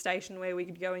train station where we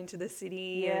could go into the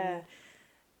city. Yeah. And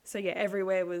so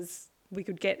everywhere we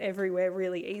could get everywhere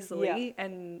really easily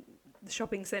and the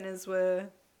shopping centres were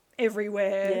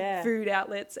everywhere, food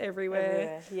outlets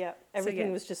everywhere. Yeah,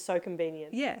 everything was just so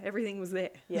convenient. Yeah, everything was there.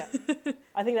 Yeah,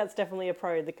 I think that's definitely a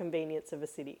pro, the convenience of a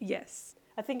city. Yes.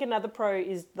 I think another pro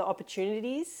is the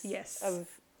opportunities of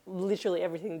literally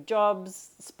everything,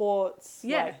 jobs, sports,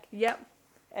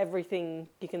 everything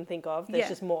you can think of. There's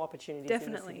just more opportunities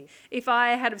Definitely. in the city. If I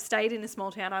had have stayed in a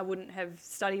small town, I wouldn't have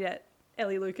studied at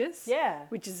Ellie Lucas,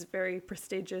 which is very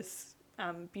prestigious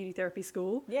beauty therapy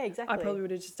school, Yeah, exactly. I probably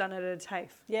would have just done it at a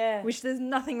TAFE. Yeah. Which there's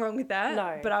nothing wrong with that.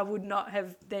 No. But I would not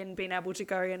have then been able to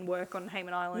go and work on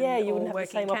Hayman Island Yeah, you or wouldn't have the work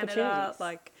same in Canada. opportunities.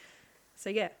 Like, so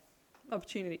yeah,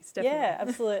 opportunities, definitely. Yeah,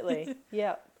 absolutely.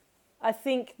 Yeah. I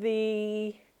think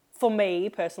for me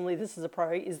personally, this is a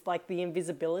pro, is like the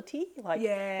invisibility. Like you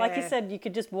Yeah. said, you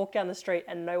could just walk down the street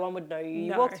and no one would know you.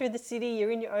 You No. walk through the city,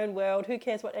 you're in your own world. Who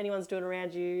cares what anyone's doing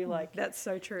around you? Like, That's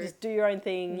so true. just do your own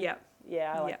thing. Yeah.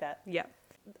 Yeah, I like that. Yeah.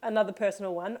 Another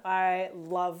personal one, I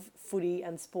love footy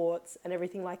and sports and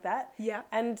everything like that. Yeah.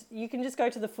 And you can just go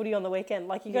to the footy on the weekend.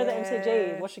 Like, you go to the MCG,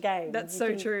 Yeah. watch a game. That's You so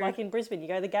can- true. Like in Brisbane, you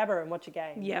go to the Gabba and watch a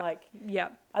game. Yeah. Like, Yeah.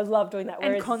 I love doing that. And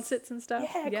Whereas, concerts and stuff.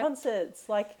 Yeah, concerts.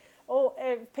 Like,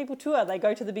 people tour, they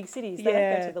go to the big cities. They don't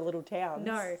Yeah. go to the little towns.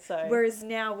 No. So, Whereas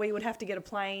now we would have to get a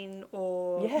plane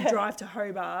or Yeah. drive to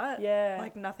Hobart. Yeah.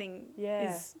 Like nothing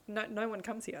Yeah. is, no one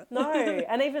comes here. no.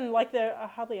 And even, like, there are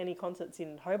hardly any concerts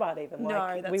in Hobart even. No,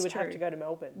 Like, we that's would have true. to go to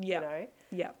Melbourne, Yeah. you know,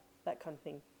 Yeah. that kind of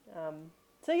thing.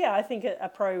 So, yeah, I think a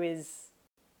pro is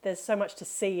there's so much to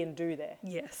see and do there.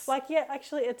 Yes. Like, yeah,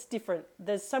 actually, it's different.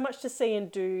 There's so much to see and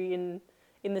do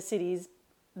in the cities.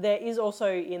 There is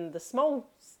also in the small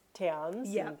towns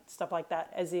Yeah. and stuff like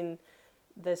that, as in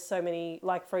there's so many,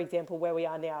 like, for example, where we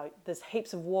are now, there's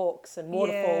heaps of walks and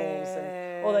waterfalls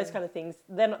and all those kind of things.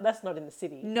 That's not in the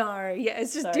city. No, yeah,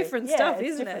 it's just So, different yeah, stuff, it's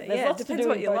isn't different. it? There's Yeah, it lots to depends do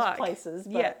what in you both like. places,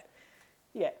 but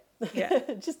Yeah. yeah.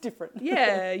 Yeah. just different.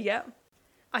 Yeah, yeah.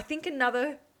 I think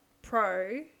another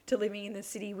pro to living in the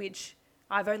city, which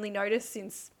I've only noticed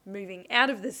since moving out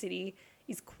of the city,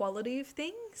 is quality of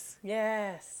things.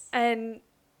 Yes. And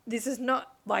this is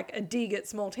not like a dig at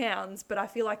small towns, but I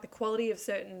feel like the quality of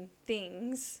certain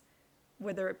things,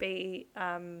 whether it be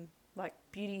like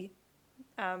beauty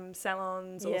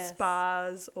salons or Yes.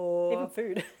 spas or Even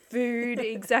food. food,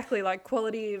 exactly, like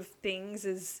quality of things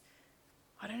is,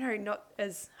 I don't know, not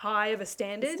as high of a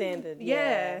standard.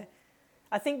 Yeah.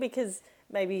 I think because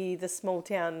maybe the small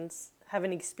towns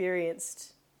haven't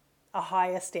experienced a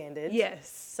higher standard. Yes.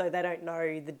 So they don't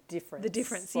know the difference. The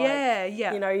difference. Like, yeah,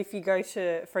 yeah. You know, if you go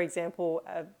to, for example,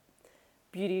 a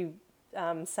beauty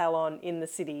salon in the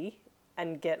city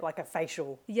and get like a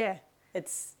facial, yeah.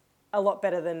 it's a lot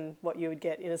better than what you would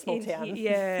get in a small town.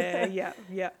 Yeah, yeah,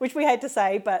 yeah. Which we hate to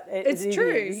say, but It's it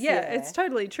true. is. Yeah, it's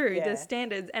totally true. Yeah. The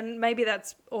standards, and maybe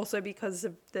that's also because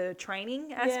of the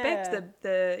training aspect. Yeah.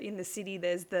 The in the city,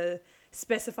 there's the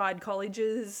specified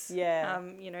colleges. Yeah.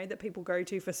 You know, that people go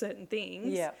to for certain things.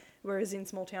 Yeah. Whereas in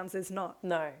small towns, there's not.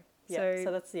 No. Yeah. So-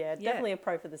 So that's definitely a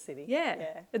pro for the city. Yeah.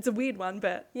 Yeah. It's a weird one,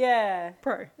 but Yeah.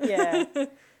 pro. Yeah.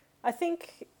 I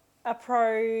think a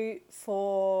pro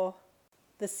for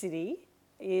the city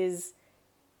is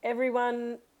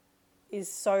everyone is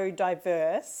so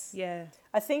diverse. Yeah.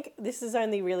 I think this is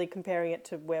only really comparing it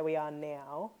to where we are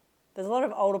now. There's a lot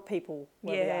of older people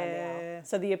where we are Yeah. now.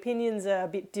 So the opinions are a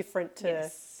bit different to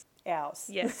Yes. ours.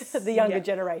 Yes. The younger Yeah.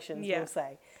 generations, Yeah. we'll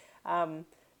say.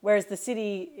 Whereas the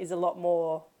city is a lot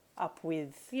more up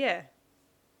with Yeah.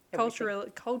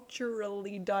 everything.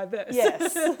 Culturally diverse.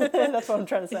 Yes, that's what I'm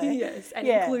trying to say. Yes, and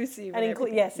Yeah. inclusive. And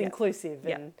everything. yes, Yeah. inclusive.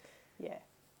 Yeah. And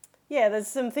yeah, there's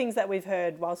some things that we've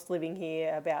heard whilst living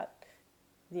here about,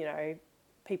 you know,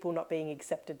 people not being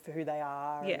accepted for who they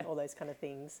are Yeah. and all those kind of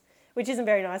things, which isn't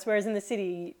very nice. Whereas in the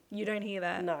city, You don't hear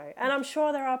that. no. And I'm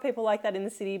sure there are people like that in the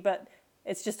city, but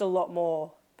it's just a lot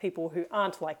more people who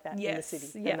aren't like that in the Yes. city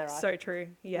than Yeah. there are So true.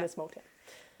 in Yeah. a small town.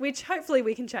 Which hopefully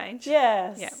we can change.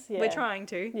 Yes. Yeah. We're trying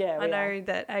to. Yeah, I we know are.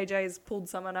 that AJ's pulled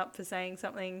someone up for saying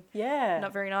something Yeah.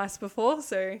 not very nice before,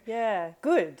 so Yeah.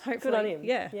 Good. hopefully, Good on him.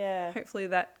 Yeah. Yeah. Hopefully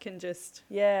that can just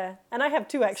Yeah. And I have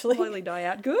two actually. slowly die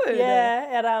out. Good. Yeah,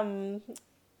 at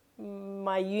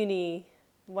my uni,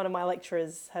 one of my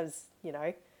lecturers has, you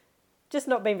know, just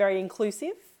not been very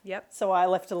inclusive. Yep. So I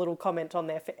left a little comment on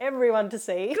there for everyone to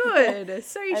see. Good.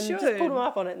 So you And should. just pulled them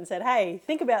up on it and said, hey,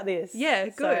 think about this. Yeah,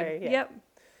 So, good. yeah. Yep.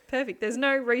 Perfect. There's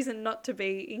no reason not to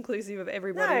be inclusive of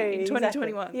everybody No, in exactly.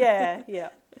 2021. Yeah, yeah.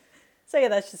 So yeah,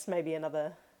 that's just maybe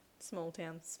another Small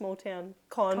towns. small town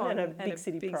con and a big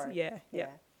city pro. Yeah, yeah. Yeah.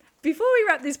 Before we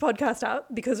wrap this podcast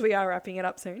up, because we are wrapping it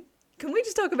up soon, can we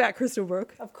just talk about Crystal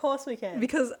Brook? Of course we can.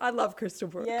 Because I love Crystal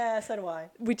Brook, Yeah, so do I.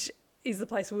 which is the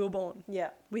place we were born, Yeah.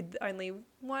 with only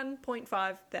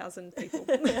 1.5 thousand people.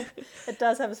 It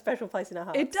does have a special place in our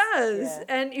hearts. It does. Yeah.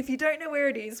 And if you don't know where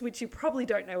it is, which you probably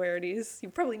don't know where it is,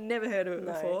 you've probably never heard of it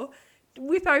No. before,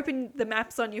 whip open the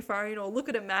maps on your phone or look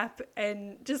at a map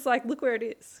and just like look where it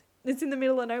is. It's in the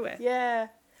middle of nowhere. Yeah.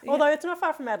 Although it's not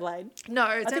far from Adelaide. No,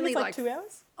 it's I think only it's like 2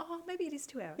 hours. Oh, maybe it is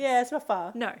 2 hours. Yeah, it's not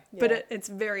far. No, Yeah. but it's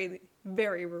very,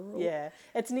 very rural. Yeah,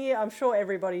 it's near. I'm sure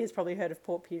everybody has probably heard of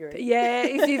Port Pirie. Yeah,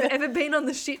 if you've ever been on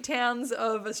the shit towns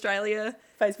of Australia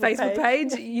Facebook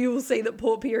page, you will see that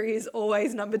Port Pirie is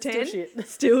always number 10. Still shit.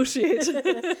 Still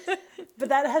shit. But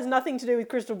that has nothing to do with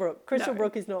Crystal Brook. Crystal No.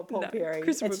 Brook is not Port No, Pirie.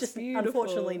 Crystal It's Brook's just beautiful.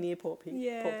 unfortunately near Port Pirie.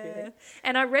 Yeah.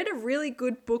 And I read a really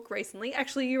good book recently.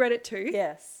 Actually, you read it too.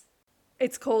 Yes.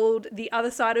 It's called The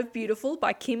Other Side of Beautiful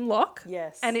by Kim Locke.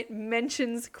 Yes. And it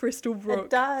mentions Crystal Brook. It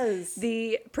does.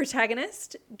 The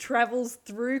protagonist travels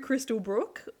through Crystal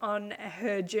Brook on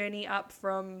her journey up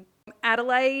from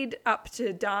Adelaide up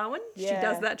to Darwin. She Yeah.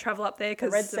 does that travel up there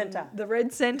because Red Centre. The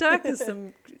Red Centre, because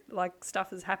some like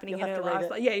stuff is happening You'll in have her to read life.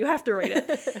 it. Like, yeah, you have to read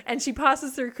it. And she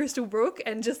passes through Crystal Brook,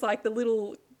 and just like the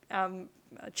little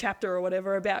chapter or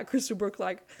whatever about Crystal Brook,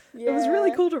 like it was really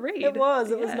Yeah. cool to read. It was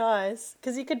Yeah. nice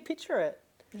because you could picture it.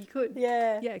 You could.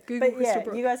 Yeah. Yeah, Google But Crystal yeah,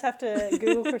 Brook. you guys have to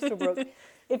Google Crystal Brook.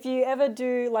 If you ever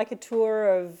do like a tour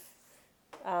of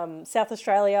South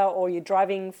Australia, or you're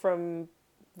driving from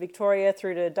Victoria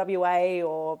through to WA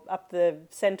or up the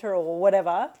centre or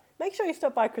whatever, make sure you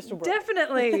stop by Crystal Brook.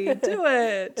 Definitely do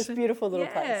it. It's a beautiful little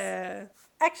place. Yeah.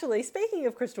 Actually, speaking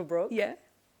of Crystal Brook, Yeah.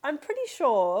 I'm pretty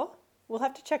sure, we'll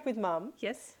have to check with Mum,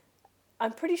 Yes.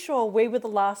 I'm pretty sure we were the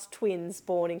last twins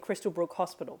born in Crystal Brook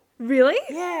Hospital. Really?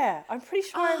 Yeah, I'm pretty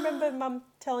sure I remember Mum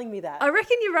telling me that. I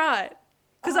reckon you're right.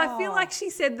 Because I feel Oh. like she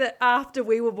said that after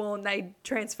we were born, they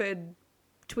transferred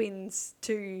twins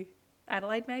to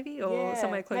Adelaide, maybe, or Yeah,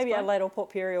 somewhere close maybe by. Adelaide or Port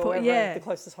Pirie or Port- wherever yeah. the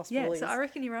closest hospital Yeah, is. so I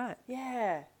reckon you're right.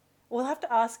 Yeah. We'll have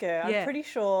to ask her. I'm Yeah. pretty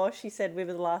sure she said we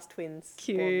were the last twins.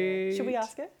 born there. Should we Cute.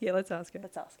 ask her? Yeah, let's ask her.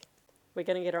 Let's ask her. We're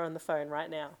going to get her on the phone right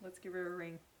now. Let's give her a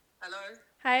ring. Hello.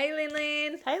 Hey, Lin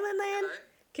Lin. Hey, Lin Lin. Hello.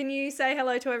 Can you say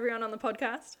hello to everyone on the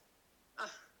podcast?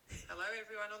 Hello,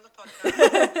 everyone on the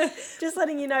podcast. Just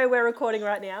letting you know we're recording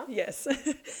right now. Yes.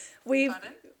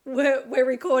 Pardon? We're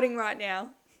recording right now,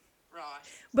 Right.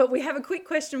 but we have a quick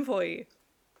question for you.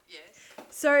 Yes.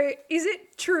 So, is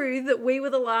it true that we were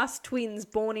the last twins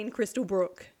born in Crystal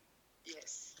Brook?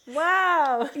 Yes.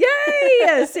 Wow.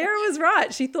 Yay! Sarah was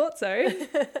right. She thought so.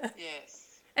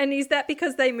 Yes. And is that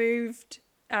because they moved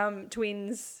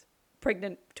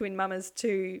pregnant twin mamas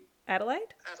to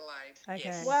Adelaide? Adelaide. Okay.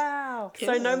 Yes. Wow.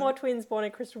 So no more twins born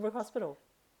in Crystal Brook Hospital.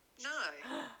 No.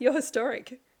 You're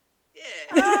historic. Yeah.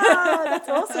 Ah, that's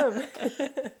awesome.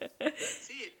 That's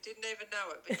it. Didn't even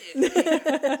know it,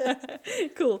 but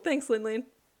yes. Cool. Thanks, Lin Lin.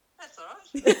 That's all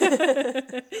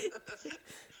right.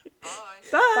 Bye.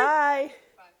 Bye. Bye.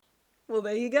 Well,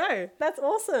 there you go. That's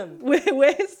awesome.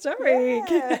 We're historic.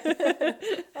 Yeah.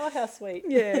 Oh, how sweet.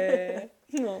 Yeah.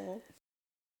 Aw.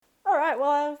 All right.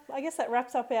 Well, I guess that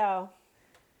wraps up our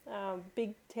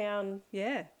big town.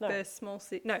 Yeah. No. Versus small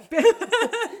city. No. Big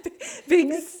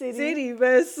Big city, city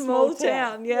versus small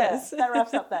town. Yes. Yeah, that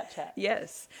wraps up that chat.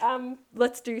 Yes. Um,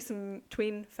 Let's do some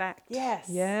twin facts. yes.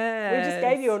 Yeah. We just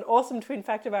gave you an awesome twin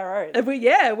fact of our own.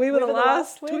 We were the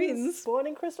last twins. born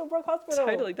in Crystal Brook Hospital.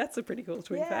 Totally. That's a pretty cool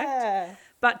twin fact. Yeah.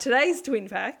 But today's twin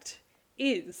fact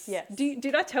is... Yes.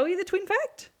 Did I tell you the twin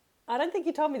fact? I don't think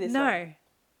you told me this. No. one.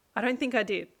 I don't think I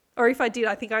did. Or if I did,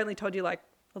 I think I only told you like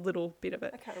a little bit of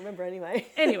it. I can't remember anyway.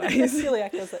 Anyways.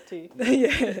 Celiac does that too.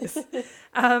 Yes.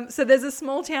 So there's a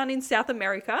small town in South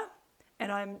America,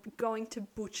 and I'm going to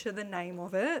butcher the name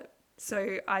of it.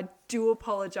 So I do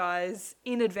apologize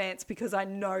in advance because I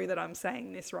know that I'm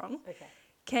saying this wrong. Okay.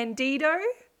 Candido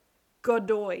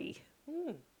Godoy.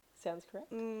 Sounds correct.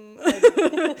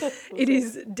 It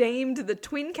is deemed the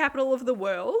twin capital of the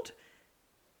world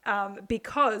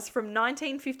because from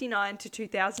 1959 to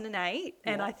 2008,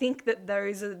 and I think that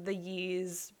those are the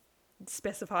years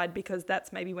specified because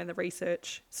that's maybe when the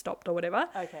research stopped or whatever.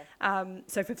 Okay.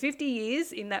 So for 50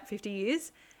 years, in that 50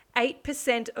 years,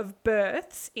 8% of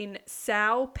births in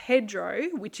Sao Pedro,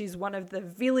 which is one of the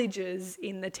villages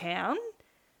in the town,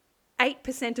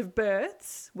 8% of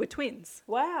births were twins.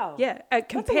 Wow. Yeah, a lot.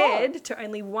 compared to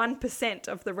only 1%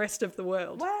 of the rest of the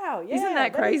world. Wow. Yeah. Isn't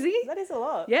that crazy? That is a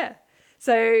lot. Yeah.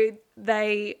 So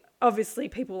they obviously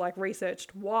people like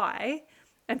researched why,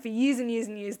 and for years and years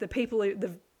and years, the people,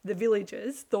 the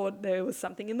villagers thought there was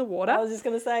something in the water. I was just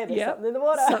going to say there's Yep, something in the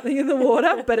water. Something in the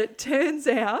water, but it turns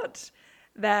out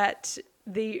that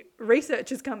the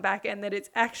research has come back and that it's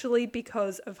actually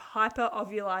because of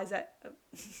hyperovulation.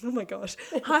 Oh my gosh,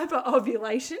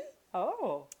 hyperovulation.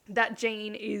 Oh. That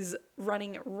gene is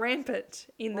running rampant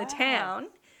in the town.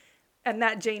 And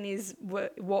that gene is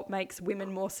what makes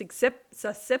women more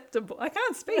susceptible. I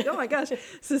can't speak. Oh my gosh.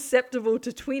 Susceptible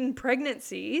to twin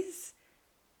pregnancies.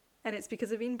 And it's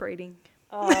because of inbreeding.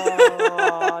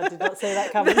 Oh, did not see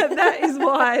that coming. That is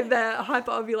why the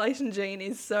hyperovulation gene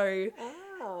is so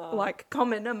Oh. like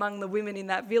common among the women in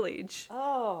that village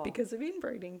Oh. because of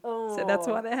inbreeding. Oh. So that's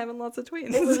why they're having lots of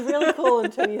twins. It was really cool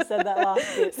until you said that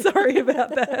last bit. Sorry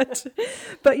about that.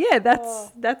 But yeah,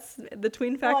 that's the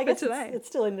twin fact Well, I for guess today. it's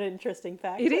still an interesting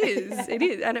fact. It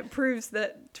is. And it proves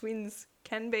that twins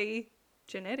can be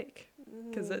genetic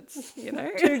because it's, you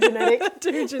know. Too genetic.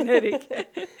 Too genetic.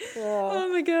 Oh. Oh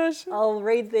my gosh. I'll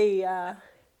read the...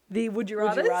 The would you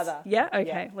Would you rathers? rather. Yeah, okay.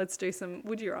 Yeah. Let's do some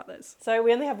would you rathers. So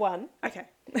we only have one. Okay.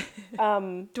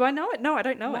 Um, Do I know it? No, I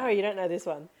don't know no, it. you don't know this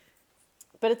one.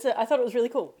 But I thought it was really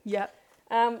cool. Yeah.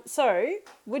 So,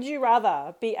 would you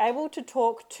rather be able to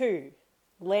talk to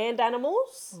land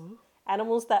animals,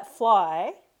 animals that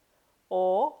fly,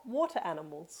 or water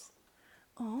animals?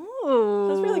 Oh.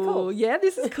 That's really cool. Yeah,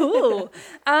 this is cool.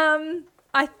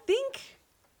 I think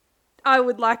I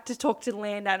would like to talk to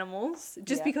land animals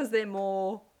just Yeah. because they're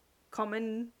more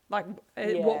common, like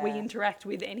what we Yeah. interact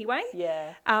with anyway.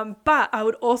 Yeah. But I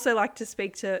would also like to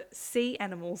speak to sea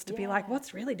animals to be like, Yeah.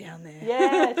 what's really down there?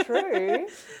 Yeah, true.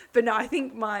 But no, I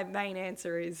think my main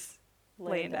answer is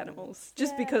land Land animals.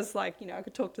 Just Yeah. because, like, you know, I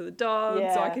could talk to the dogs,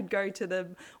 or I Yeah. could go to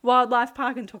the wildlife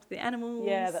park and talk to the animals.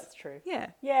 Yeah, that's true.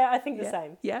 Yeah. Yeah, I think the Yeah.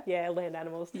 same. Yeah. Yeah, land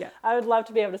animals. Yeah. I would love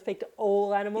to be able to speak to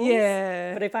all animals.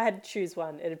 Yeah. But if I had to choose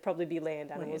one, it'd probably be land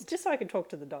animals, Land. just so I could talk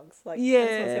to the dogs. Like, Yeah. I just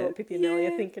want to see what Pippi and Nellie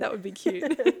are thinking. That would be cute.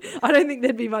 I don't think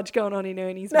there'd be much going on in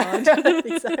Ernie's No, mind. I don't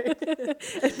think so.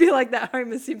 It'd be like that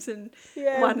Homer Simpson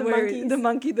Yeah, one the where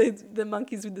monkeys. the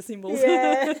monkeys with the symbols.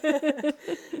 Yeah.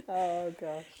 Oh,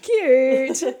 gosh. Cute.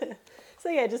 So,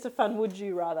 yeah, just a fun would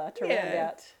you rather to round Yeah.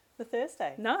 out the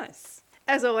Thursday. Nice.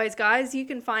 As always, guys, you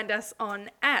can find us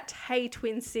on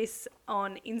 @HeyTwinSis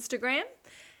on Instagram.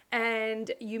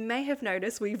 And you may have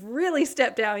noticed we've really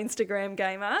stepped our Instagram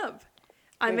game up.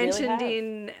 I We really mentioned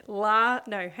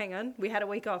have. we had a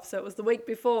week off, so it was the week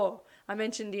before. I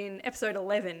mentioned in episode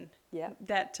 11 Yeah.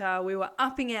 that we were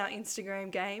upping our Instagram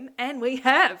game, and we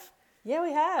have. Yeah, we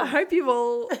I have. hope you've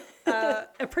all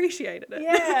appreciated it.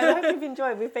 Yeah, I hope you've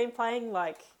enjoyed. We've been playing,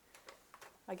 like,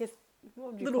 I guess,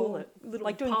 what would you Little- call it? little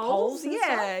Like doing polls? polls and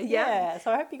Yeah, stuff? yeah.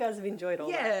 So I hope you guys have enjoyed all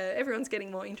Yeah, that. everyone's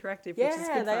getting more interactive, which is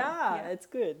Yeah, good they fun. are. Yeah. It's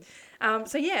good.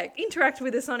 So yeah, interact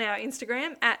with us on our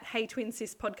Instagram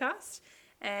 @HeyTwinSisPodcast.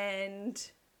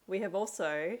 And We have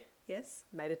also yes,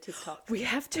 made a TikTok. we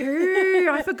have too.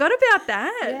 I forgot about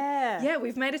that. Yeah. Yeah,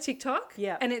 we've made a TikTok.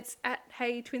 Yeah. And it's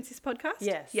 @HeyTwinSisPodcast.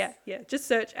 Yes. Yeah, yeah. Just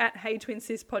search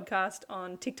 @HeyTwinSisPodcast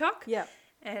on TikTok. Yeah.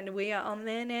 And we are on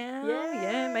there now. Yeah.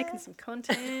 Yeah, making some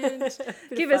content.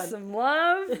 Bit Give of us fun. some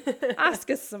love.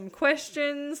 Ask us some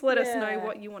questions. Let us know Yeah.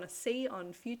 what you want to see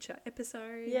on future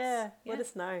episodes. Yeah, let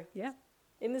us know. Yeah.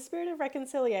 In the spirit of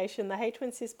reconciliation, the Hey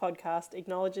Twin Sis podcast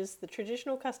acknowledges the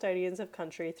traditional custodians of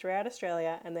country throughout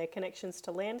Australia and their connections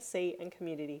to land, sea, and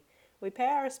community. We pay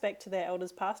our respect to their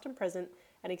elders past and present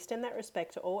and extend that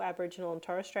respect to all Aboriginal and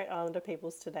Torres Strait Islander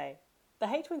peoples today. The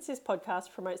Hey Twin Sis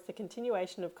podcast promotes the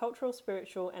continuation of cultural,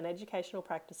 spiritual, and educational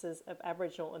practices of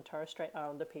Aboriginal and Torres Strait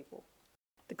Islander people.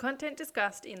 The content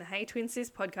discussed in the Hey Twin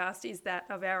Sis podcast is that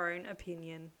of our own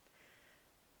opinion.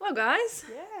 Well, guys,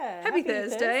 Yeah. happy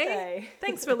Thursday.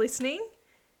 Thanks for listening.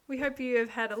 We hope you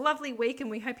have had a lovely week and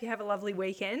we hope you have a lovely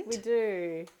weekend. We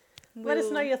do. Let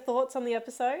us know your thoughts on the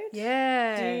episode.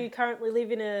 Yeah. Do you currently live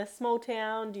in a small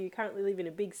town? Do you currently live in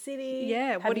a big city?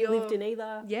 Yeah, Have what you are your- lived in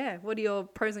either? Yeah. What are your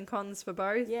pros and cons for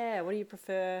both? Yeah, what do you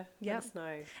prefer? Yeah. Let us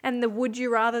know. And the would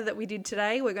you rather that we did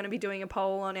today, we're going to be doing a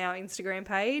poll on our Instagram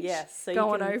page. Yes, so you go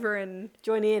on can- over and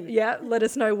Join in. let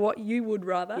us know what you would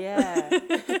rather.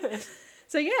 Yeah.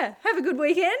 So yeah, have a good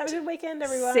weekend. Have a good weekend,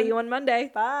 everyone. See you on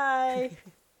Monday. Bye.